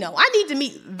did he know? I need to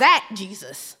meet that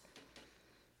Jesus.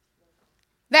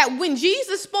 That when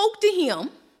Jesus spoke to him,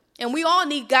 and we all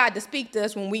need God to speak to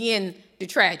us when we in the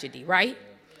tragedy, right?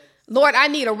 Lord, I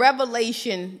need a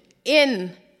revelation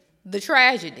in the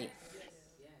tragedy.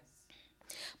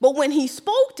 But when he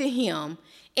spoke to him,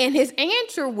 and his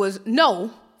answer was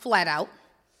no, flat out,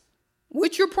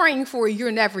 what you're praying for,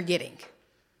 you're never getting.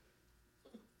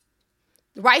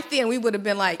 Right then, we would have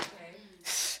been like,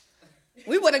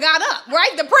 we would have got up,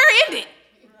 right? The prayer ended.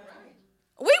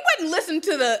 We wouldn't listen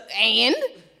to the and.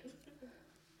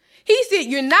 He said,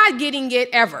 you're not getting it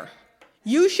ever.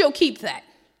 You shall keep that.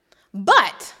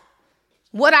 But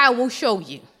what I will show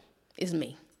you is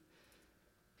me.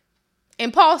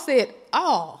 And Paul said,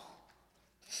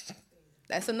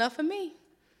 That's enough for me.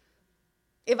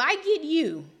 If I get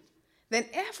you, then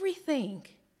everything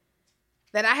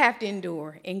that I have to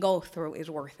endure and go through is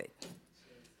worth it.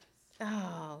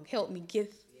 Oh, help me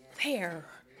get there.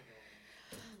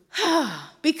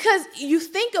 Because you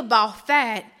think about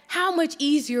that, how much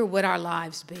easier would our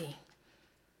lives be?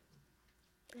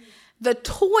 The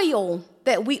toil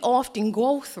that we often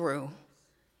go through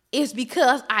is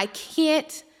because I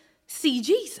can't see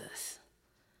Jesus.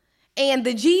 And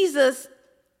the Jesus,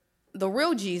 the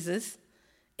real Jesus,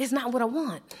 is not what I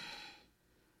want.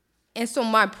 And so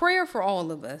my prayer for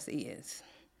all of us is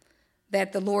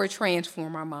that the Lord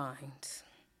transform our minds,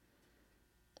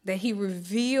 that he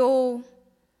reveal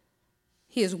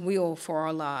his will for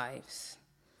our lives,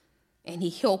 and he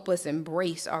help us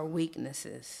embrace our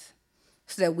weaknesses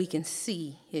so that we can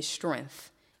see his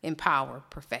strength and power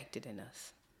perfected in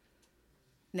us.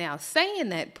 Now, saying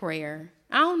that prayer,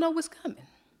 I don't know what's coming.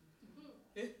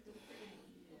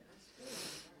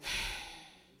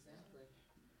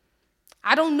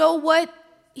 I don't know what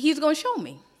he's going to show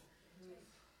me.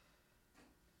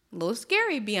 A little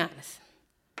scary, to be honest.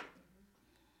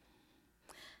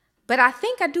 But I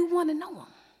think I do want to know him.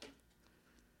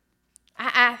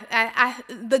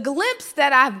 The glimpse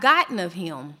that I've gotten of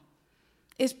him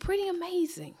is pretty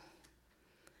amazing.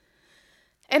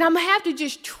 And I'm going to have to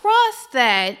just trust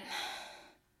that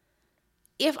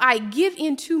if I give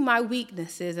into my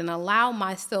weaknesses and allow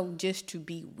myself just to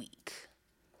be weak,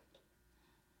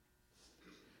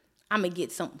 I'm going to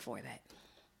get something for that.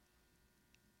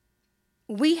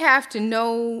 We have to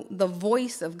know the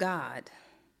voice of God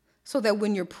so that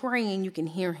when you're praying, you can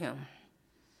hear him.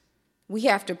 We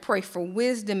have to pray for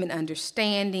wisdom and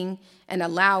understanding and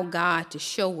allow God to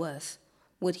show us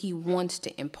what he wants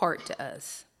to impart to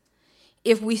us.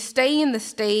 If we stay in the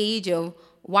stage of,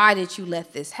 why did you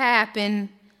let this happen?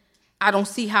 I don't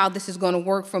see how this is going to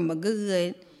work for my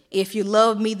good. If you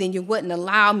love me, then you wouldn't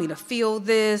allow me to feel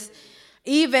this.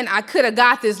 Even I could have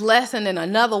got this lesson in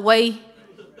another way.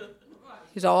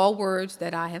 These are all words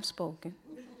that I have spoken.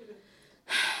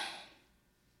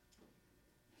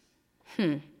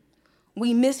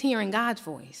 We miss hearing God's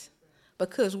voice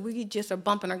because we just are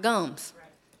bumping our gums,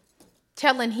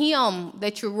 telling him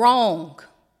that you're wrong.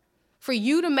 For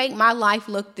you to make my life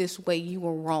look this way, you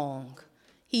were wrong.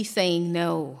 He's saying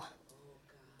no.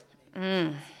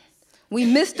 We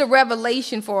miss the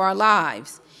revelation for our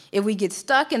lives. If we get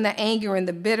stuck in the anger and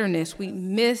the bitterness, we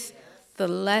miss the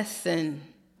lesson.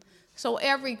 So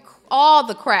all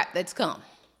the crap that's come,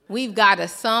 we've got to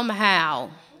somehow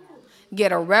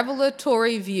get a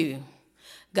revelatory view.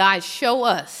 God, show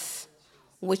us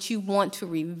what you want to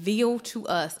reveal to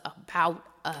us about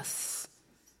us.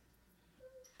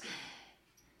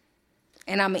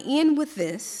 And I'm going to end with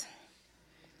this.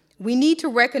 We need to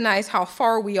recognize how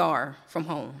far we are from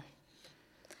home.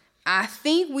 I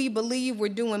think we believe we're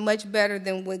doing much better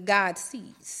than what God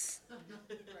sees.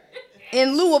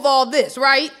 In lieu of all this,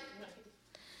 right?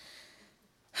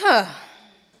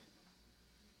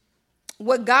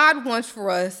 What God wants for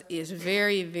us is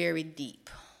very, very deep.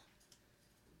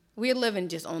 We're living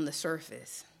just on the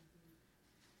surface.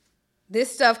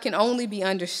 This stuff can only be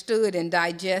understood and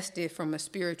digested from a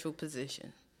spiritual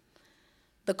position.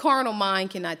 The carnal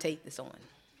mind cannot take this on.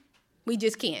 We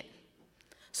just can't.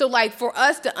 So like for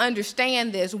us to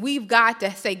understand this, we've got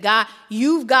to say, God,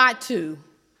 you've got to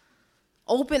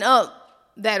open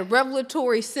up that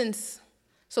revelatory sense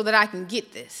so that I can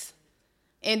get this.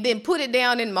 And then put it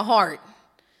down in my heart.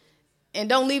 And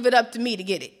don't leave it up to me to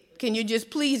get it. Can you just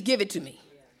please give it to me?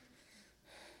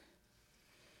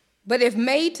 But if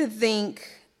made to think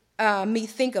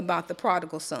about the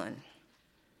prodigal son,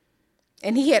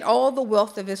 and he had all the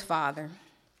wealth of his father,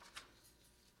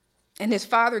 and his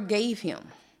father gave him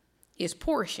his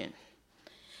portion,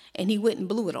 and he went and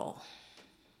blew it all.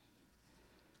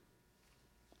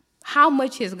 How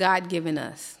much has God given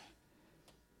us?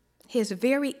 His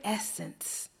very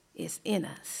essence is in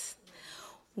us.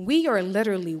 We are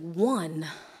literally one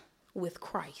with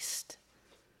Christ.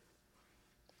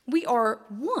 We are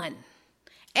one.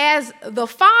 As the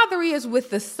Father is with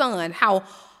the Son, how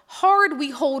hard we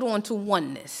hold on to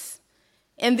oneness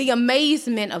and the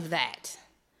amazement of that.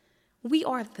 We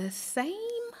are the same.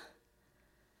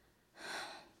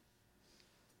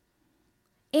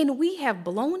 And we have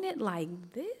blown it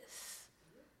like this,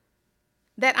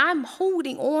 that I'm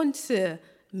holding on to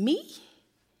me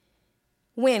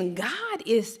when God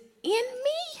is in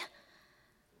me.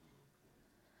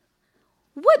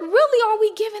 What really are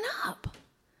we giving up?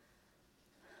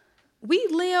 We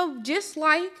live just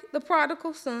like the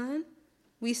prodigal son.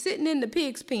 We sitting in the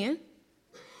pig's pen.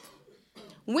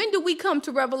 When do we come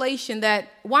to revelation that,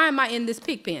 why am I in this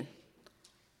pig pen?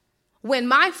 when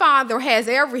my Father has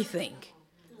everything,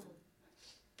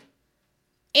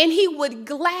 and he would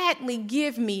gladly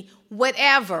give me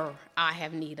whatever I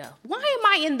have need of? Why am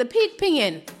I in the pig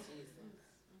pen?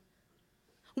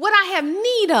 What I have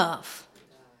need of.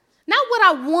 Not what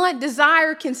I want,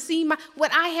 desire, can see.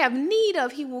 What I have need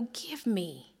of, he will give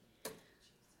me.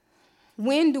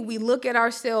 When do we look at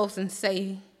ourselves and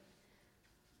say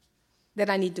that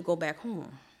I need to go back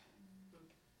home?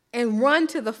 And run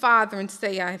to the Father and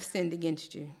say, I have sinned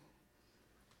against you.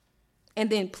 And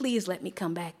then please let me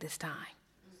come back this time.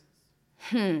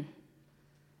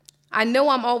 I know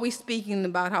I'm always speaking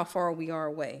about how far we are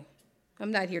away.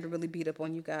 I'm not here to really beat up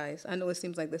on you guys. I know it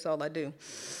seems like that's all I do.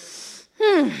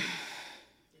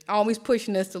 Always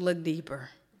pushing us to look deeper.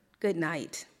 Good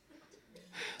night.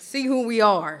 See who we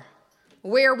are,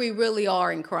 where we really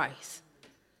are in Christ.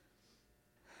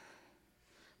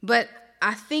 But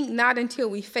I think not until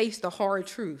we face the hard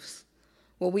truths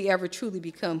will we ever truly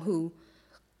become who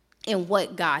and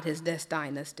what God has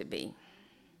destined us to be.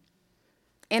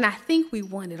 And I think we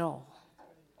want it all.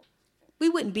 We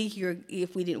wouldn't be here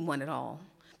if we didn't want it all.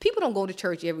 People don't go to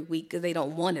church every week because they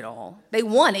don't want it all. They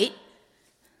want it.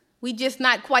 We just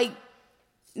not quite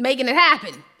making it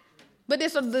happen. But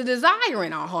it's the desire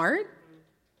in our heart.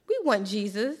 We want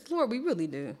Jesus. Lord, we really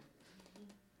do.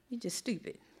 You're just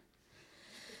stupid.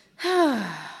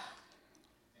 I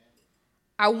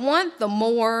want the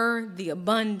more, the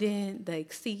abundant, the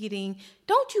exceeding.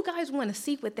 Don't you guys want to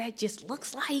see what that just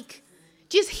looks like?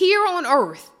 Just here on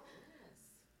earth.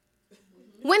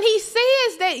 When he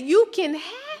says that you can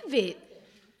have it,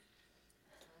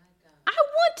 I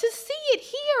want to see it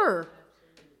here.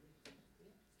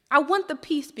 I want the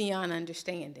peace beyond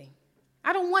understanding.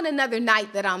 I don't want another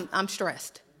night that I'm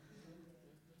stressed.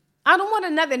 I don't want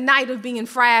another night of being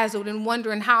frazzled and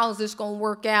wondering how is this going to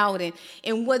work out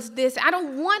and what's this. I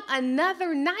don't want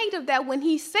another night of that when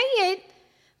he said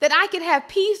that I could have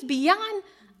peace beyond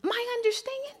my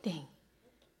understanding.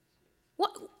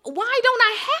 Why don't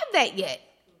I have that yet?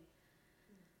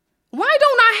 Why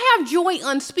don't I have joy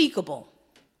unspeakable?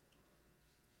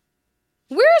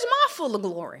 Where's my full of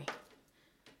glory?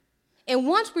 And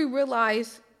once we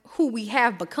realize who we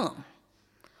have become,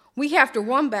 we have to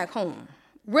run back home,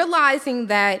 realizing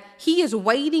that he is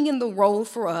waiting in the road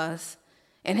for us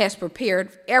and has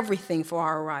prepared everything for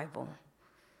our arrival.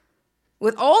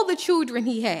 With all the children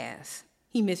he has,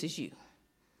 he misses you.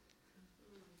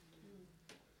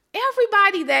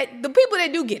 Everybody the people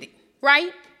that do get it,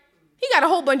 right? He got a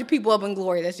whole bunch of people up in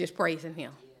glory that's just praising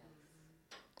him.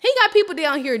 He got people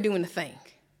down here doing the thing.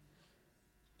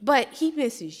 But he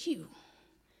misses you.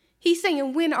 He's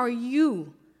saying, when are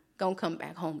you going to come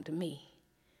back home to me?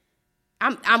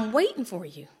 I'm waiting for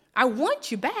you. I want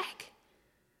you back.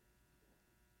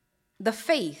 The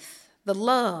faith, the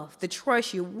love, the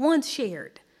trust you once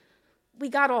shared, we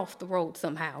got off the road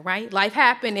somehow, right? Life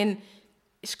happened and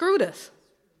it screwed us.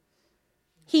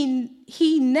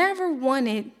 He never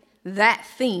wanted that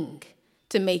thing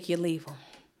to make you leave him.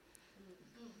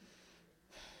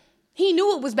 He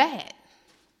knew it was bad.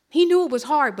 He knew it was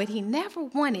hard, but he never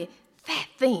wanted that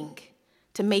thing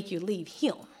to make you leave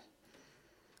him.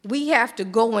 We have to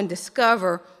go and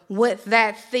discover what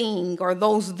that thing or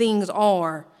those things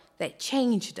are that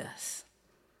changed us.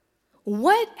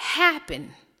 What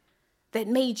happened that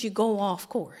made you go off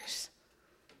course?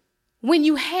 When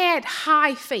you had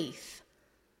high faith,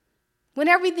 when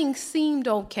everything seemed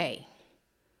okay,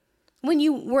 when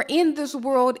you were in this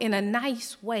world in a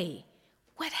nice way,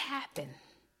 what happened?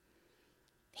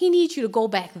 He needs you to go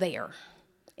back there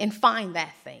and find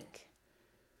that thing.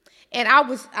 And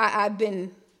I've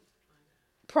been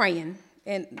praying,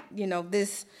 and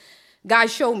this God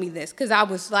showed me this because I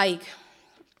was like,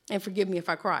 and forgive me if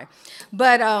I cry,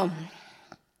 but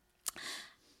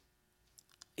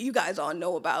you guys all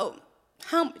know about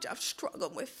how much I've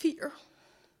struggled with fear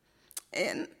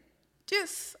and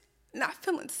just not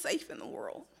feeling safe in the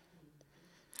world.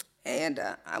 And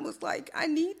I was like, I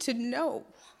need to know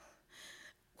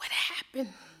what happened,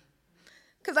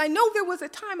 because I know there was a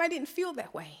time I didn't feel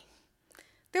that way.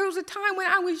 There was a time when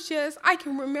I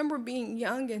can remember being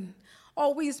young and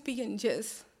always being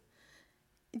just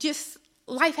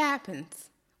life happens.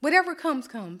 Whatever comes.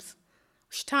 It's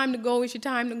your time to go, it's your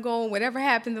time to go. Whatever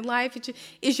happens in life,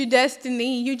 it's your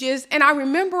destiny. And I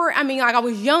remember, I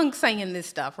was young saying this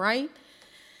stuff, right?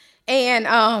 And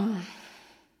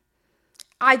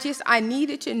I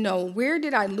needed to know, where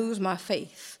did I lose my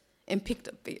faith and picked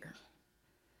up fear?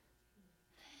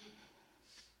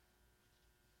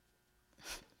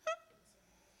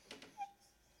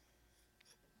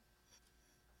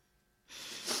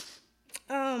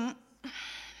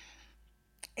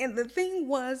 And the thing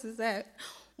was is that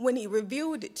when he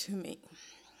revealed it to me,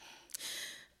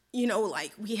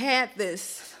 like we had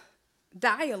this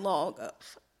dialogue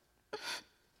of,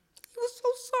 he was so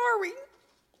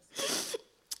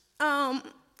sorry.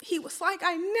 He was like,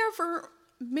 I never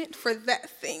meant for that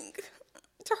thing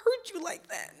to hurt you like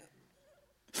that.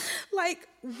 Like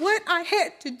what I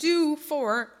had to do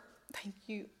for, thank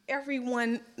you,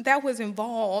 everyone that was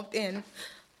involved in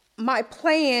my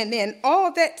plan and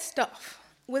all that stuff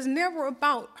was never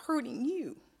about hurting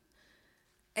you.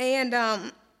 And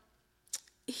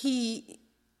it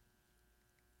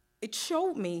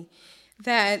showed me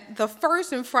that the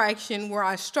first infraction where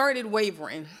I started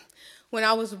wavering when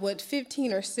I was,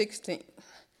 15 or 16,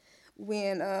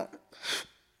 when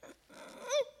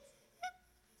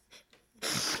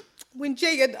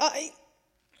Jaya died,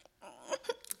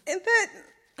 and that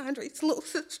Andre's little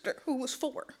sister, who was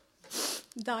 4,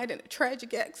 died in a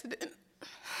tragic accident.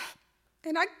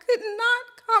 And I could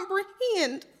not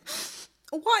comprehend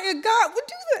why a God would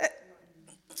do that.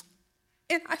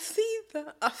 And I see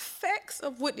the effects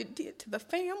of what it did to the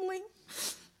family.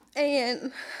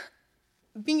 And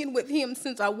being with him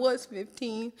since I was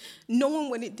 15, knowing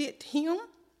what it did to him.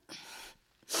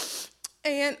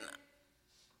 And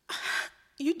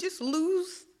you just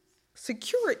lose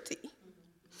security.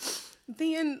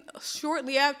 Then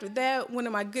shortly after that, one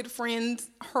of my good friends,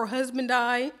 her husband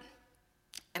died,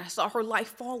 and I saw her life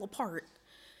fall apart.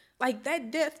 Like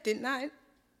that death did not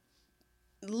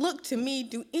look to me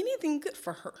do anything good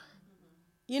for her.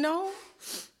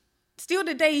 Still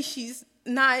today she's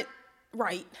not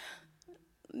right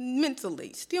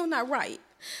mentally, still not right.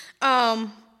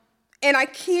 And how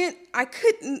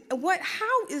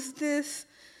is this?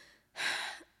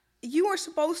 You are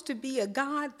supposed to be a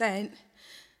God that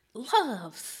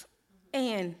loves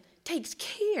and takes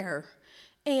care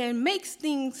and makes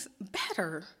things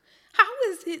better. How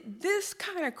is it this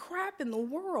kind of crap in the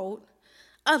world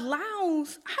how do you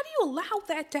allow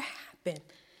that to happen?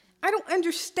 I don't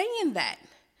understand that.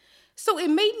 So it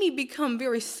made me become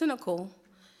very cynical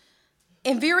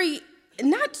and very,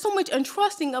 not so much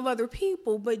untrusting of other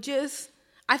people, but just,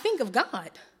 I think of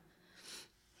God.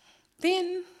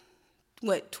 Then,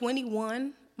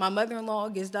 21, my mother-in-law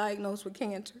gets diagnosed with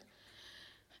cancer.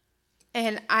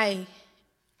 And I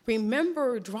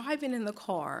remember driving in the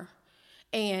car,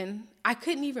 and I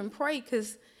couldn't even pray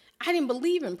because I didn't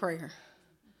believe in prayer.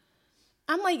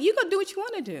 I'm like, you go do what you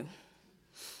want to do.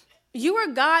 You are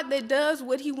God that does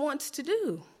what he wants to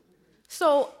do.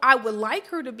 So I would like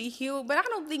her to be healed, but I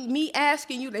don't think me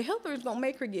asking you to help her is going to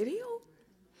make her get healed.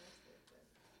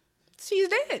 She's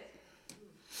dead.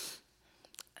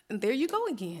 And there you go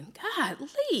again.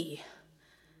 Golly.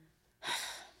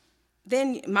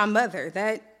 Then my mother,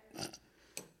 that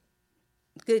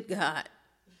good God.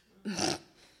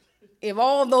 If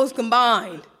all those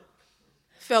combined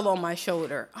fell on my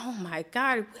shoulder, oh my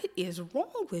God, what is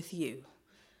wrong with you?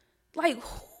 Like,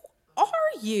 who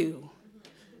are you?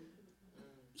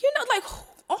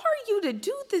 Who are you to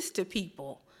do this to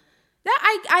people? That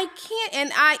I can't,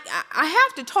 and I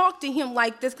have to talk to him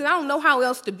like this because I don't know how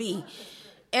else to be.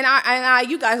 And a lot of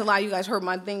you guys heard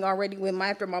my thing already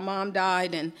after my mom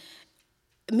died, and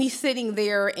me sitting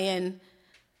there and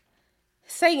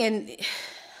saying,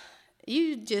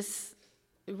 you just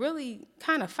really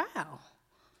kind of foul.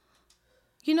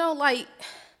 You're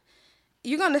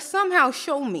going to somehow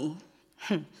show me.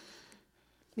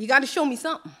 You got to show me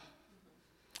something.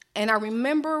 And I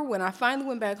remember when I finally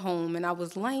went back home and I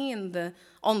was laying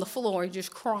on the floor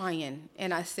just crying.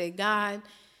 And I said, God,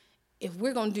 if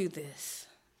we're going to do this,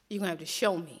 you're going to have to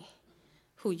show me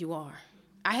who you are.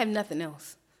 I have nothing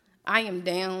else. I am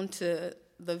down to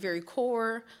the very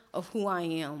core of who I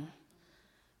am.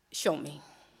 Show me.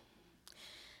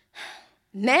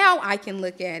 Now I can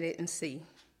look at it and see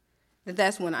that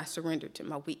that's when I surrendered to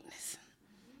my weakness.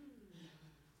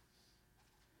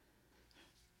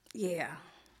 Yeah,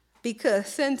 because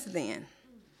since then,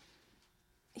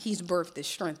 he's birthed this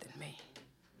strength in me.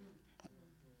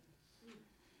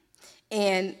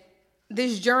 And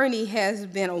this journey has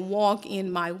been a walk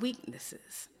in my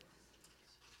weaknesses.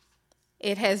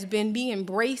 It has been me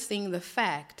embracing the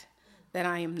fact that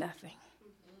I am nothing.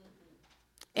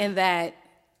 And that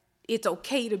it's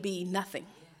okay to be nothing.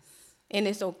 And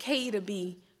it's okay to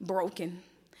be broken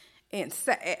and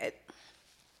sad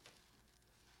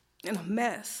and a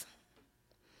mess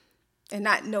and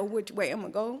not know which way I'm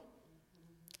going to go.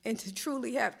 And to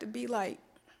truly have to be like,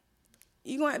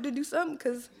 you're going to have to do something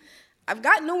because I've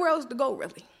got nowhere else to go,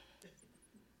 really.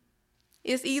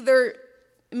 It's either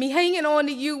me hanging on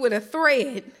to you with a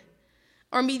thread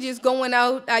or me just going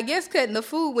out, I guess cutting the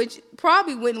food, which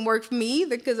probably wouldn't work for me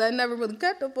either because I never really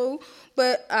cut the food,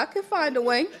 but I could find a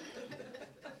way.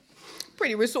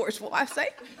 Pretty resourceful, I say.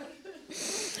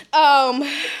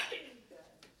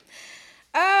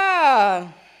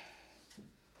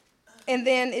 And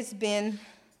then it's been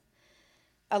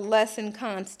a lesson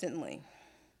constantly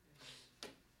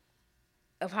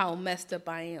of how messed up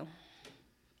I am.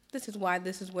 This is why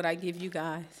this is what I give you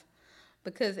guys,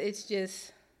 because it's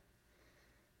just,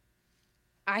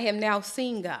 I have now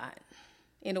seen God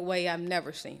in a way I've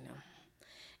never seen him.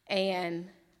 And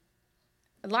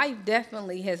life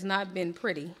definitely has not been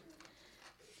pretty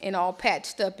and all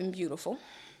patched up and beautiful.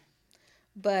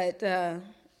 But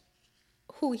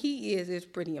who he is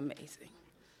pretty amazing.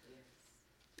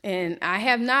 And I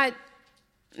have not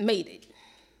made it,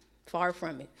 far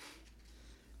from it.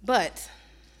 But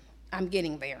I'm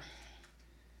getting there.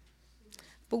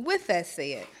 But with that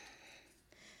said,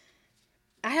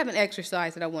 I have an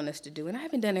exercise that I want us to do, and I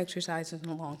haven't done exercises in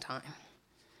a long time.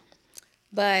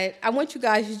 But I want you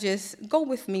guys to just go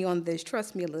with me on this,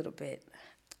 trust me a little bit.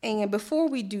 And before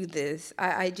we do this,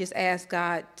 I just ask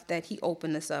God that he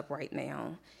open us up right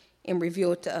now and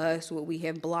reveal to us what we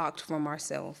have blocked from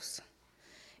ourselves,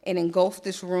 and engulf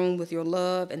this room with your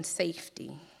love and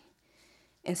safety,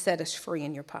 and set us free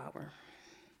in your power.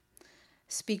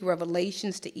 Speak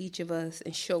revelations to each of us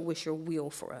and show us your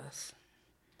will for us.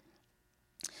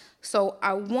 So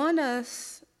I want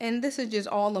us, and this is just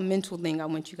all a mental thing I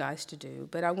want you guys to do,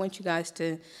 but I want you guys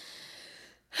to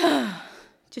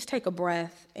just take a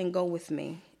breath and go with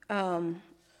me. I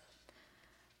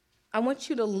want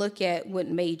you to look at what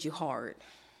made you hard.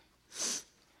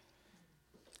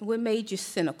 What made you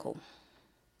cynical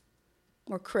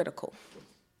or critical?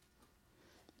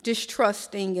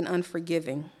 Distrusting and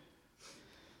unforgiving.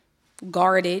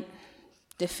 Guarded,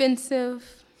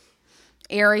 defensive,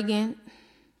 arrogant,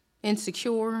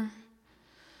 insecure,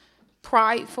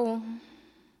 prideful,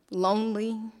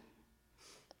 lonely,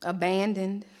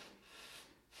 abandoned,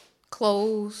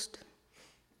 closed,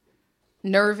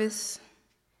 nervous,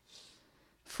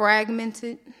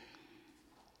 fragmented,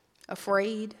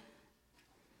 afraid.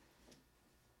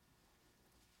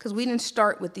 Because we didn't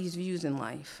start with these views in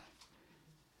life.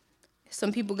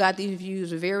 Some people got these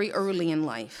views very early in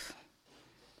life,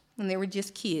 when they were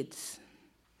just kids.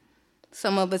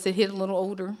 Some of us had hit a little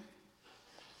older.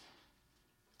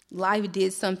 Life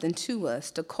did something to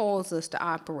us to cause us to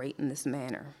operate in this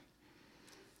manner.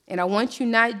 And I want you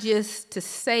not just to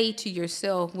say to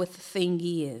yourself what the thing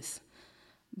is,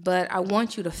 but I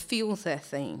want you to feel that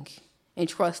thing and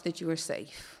trust that you are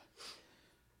safe.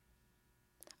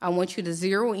 I want you to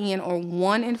zero in on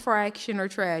one infraction or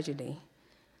tragedy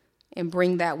and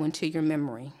bring that one to your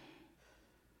memory.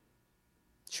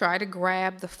 Try to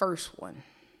grab the first one.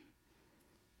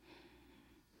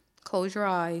 Close your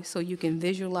eyes so you can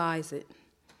visualize it.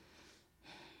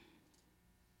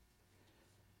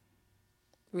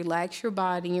 Relax your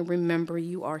body and remember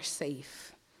you are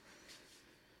safe.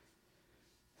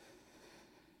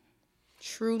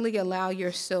 Truly allow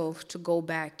yourself to go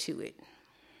back to it.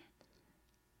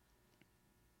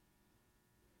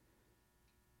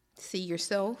 See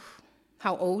yourself,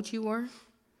 how old you are.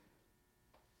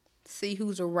 See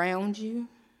who's around you.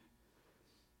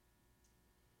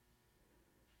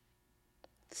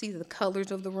 See the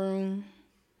colors of the room.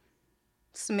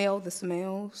 Smell the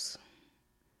smells.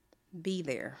 Be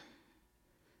there.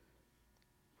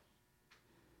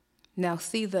 Now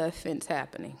see the offense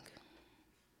happening.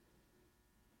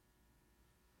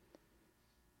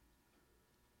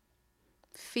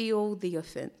 Feel the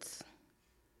offense.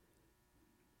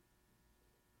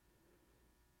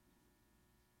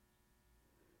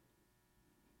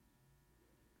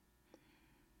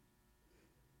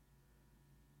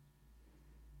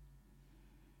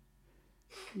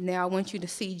 Now I want you to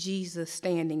see Jesus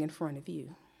standing in front of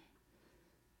you.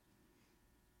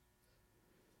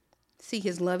 See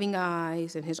his loving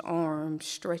eyes and his arms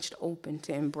stretched open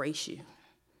to embrace you.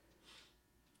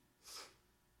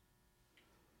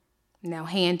 Now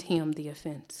hand him the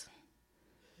offense.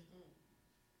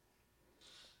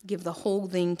 Give the whole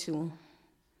thing to him.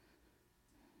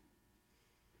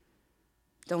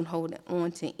 Don't hold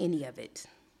on to any of it.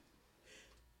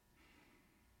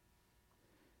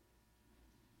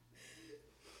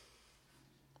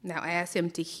 Now ask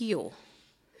him to heal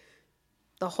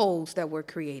the holes that were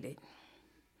created.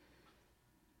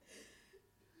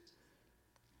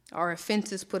 Our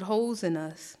offenses put holes in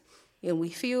us, and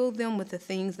we fill them with the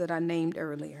things that I named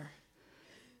earlier.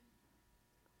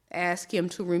 Ask him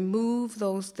to remove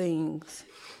those things,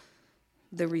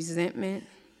 the resentment,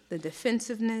 the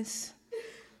defensiveness,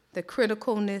 the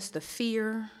criticalness, the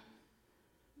fear,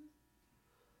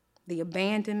 the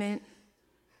abandonment,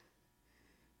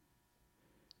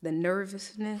 the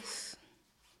nervousness,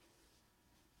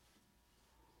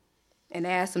 and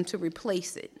ask him to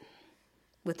replace it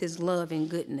with his love and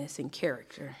goodness and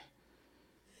character.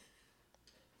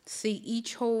 See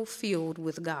each hole filled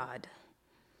with God.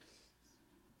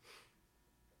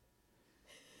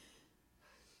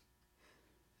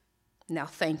 Now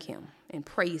thank him and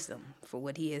praise him for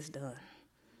what he has done.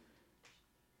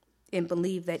 And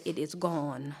believe that it is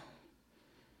gone.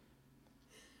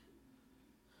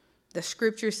 The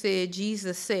scripture said,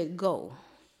 Jesus said, go.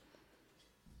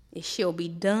 It shall be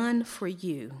done for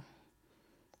you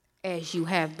as you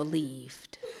have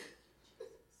believed.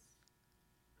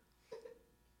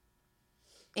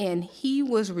 And he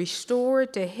was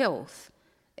restored to health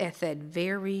at that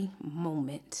very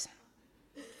moment.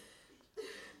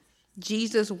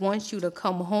 Jesus wants you to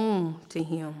come home to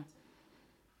him.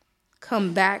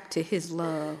 Come back to his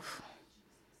love.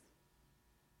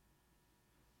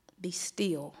 Be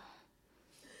still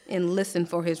and listen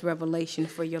for his revelation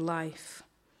for your life.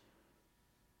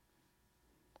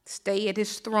 Stay at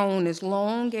his throne as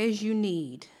long as you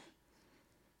need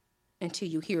until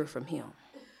you hear from him.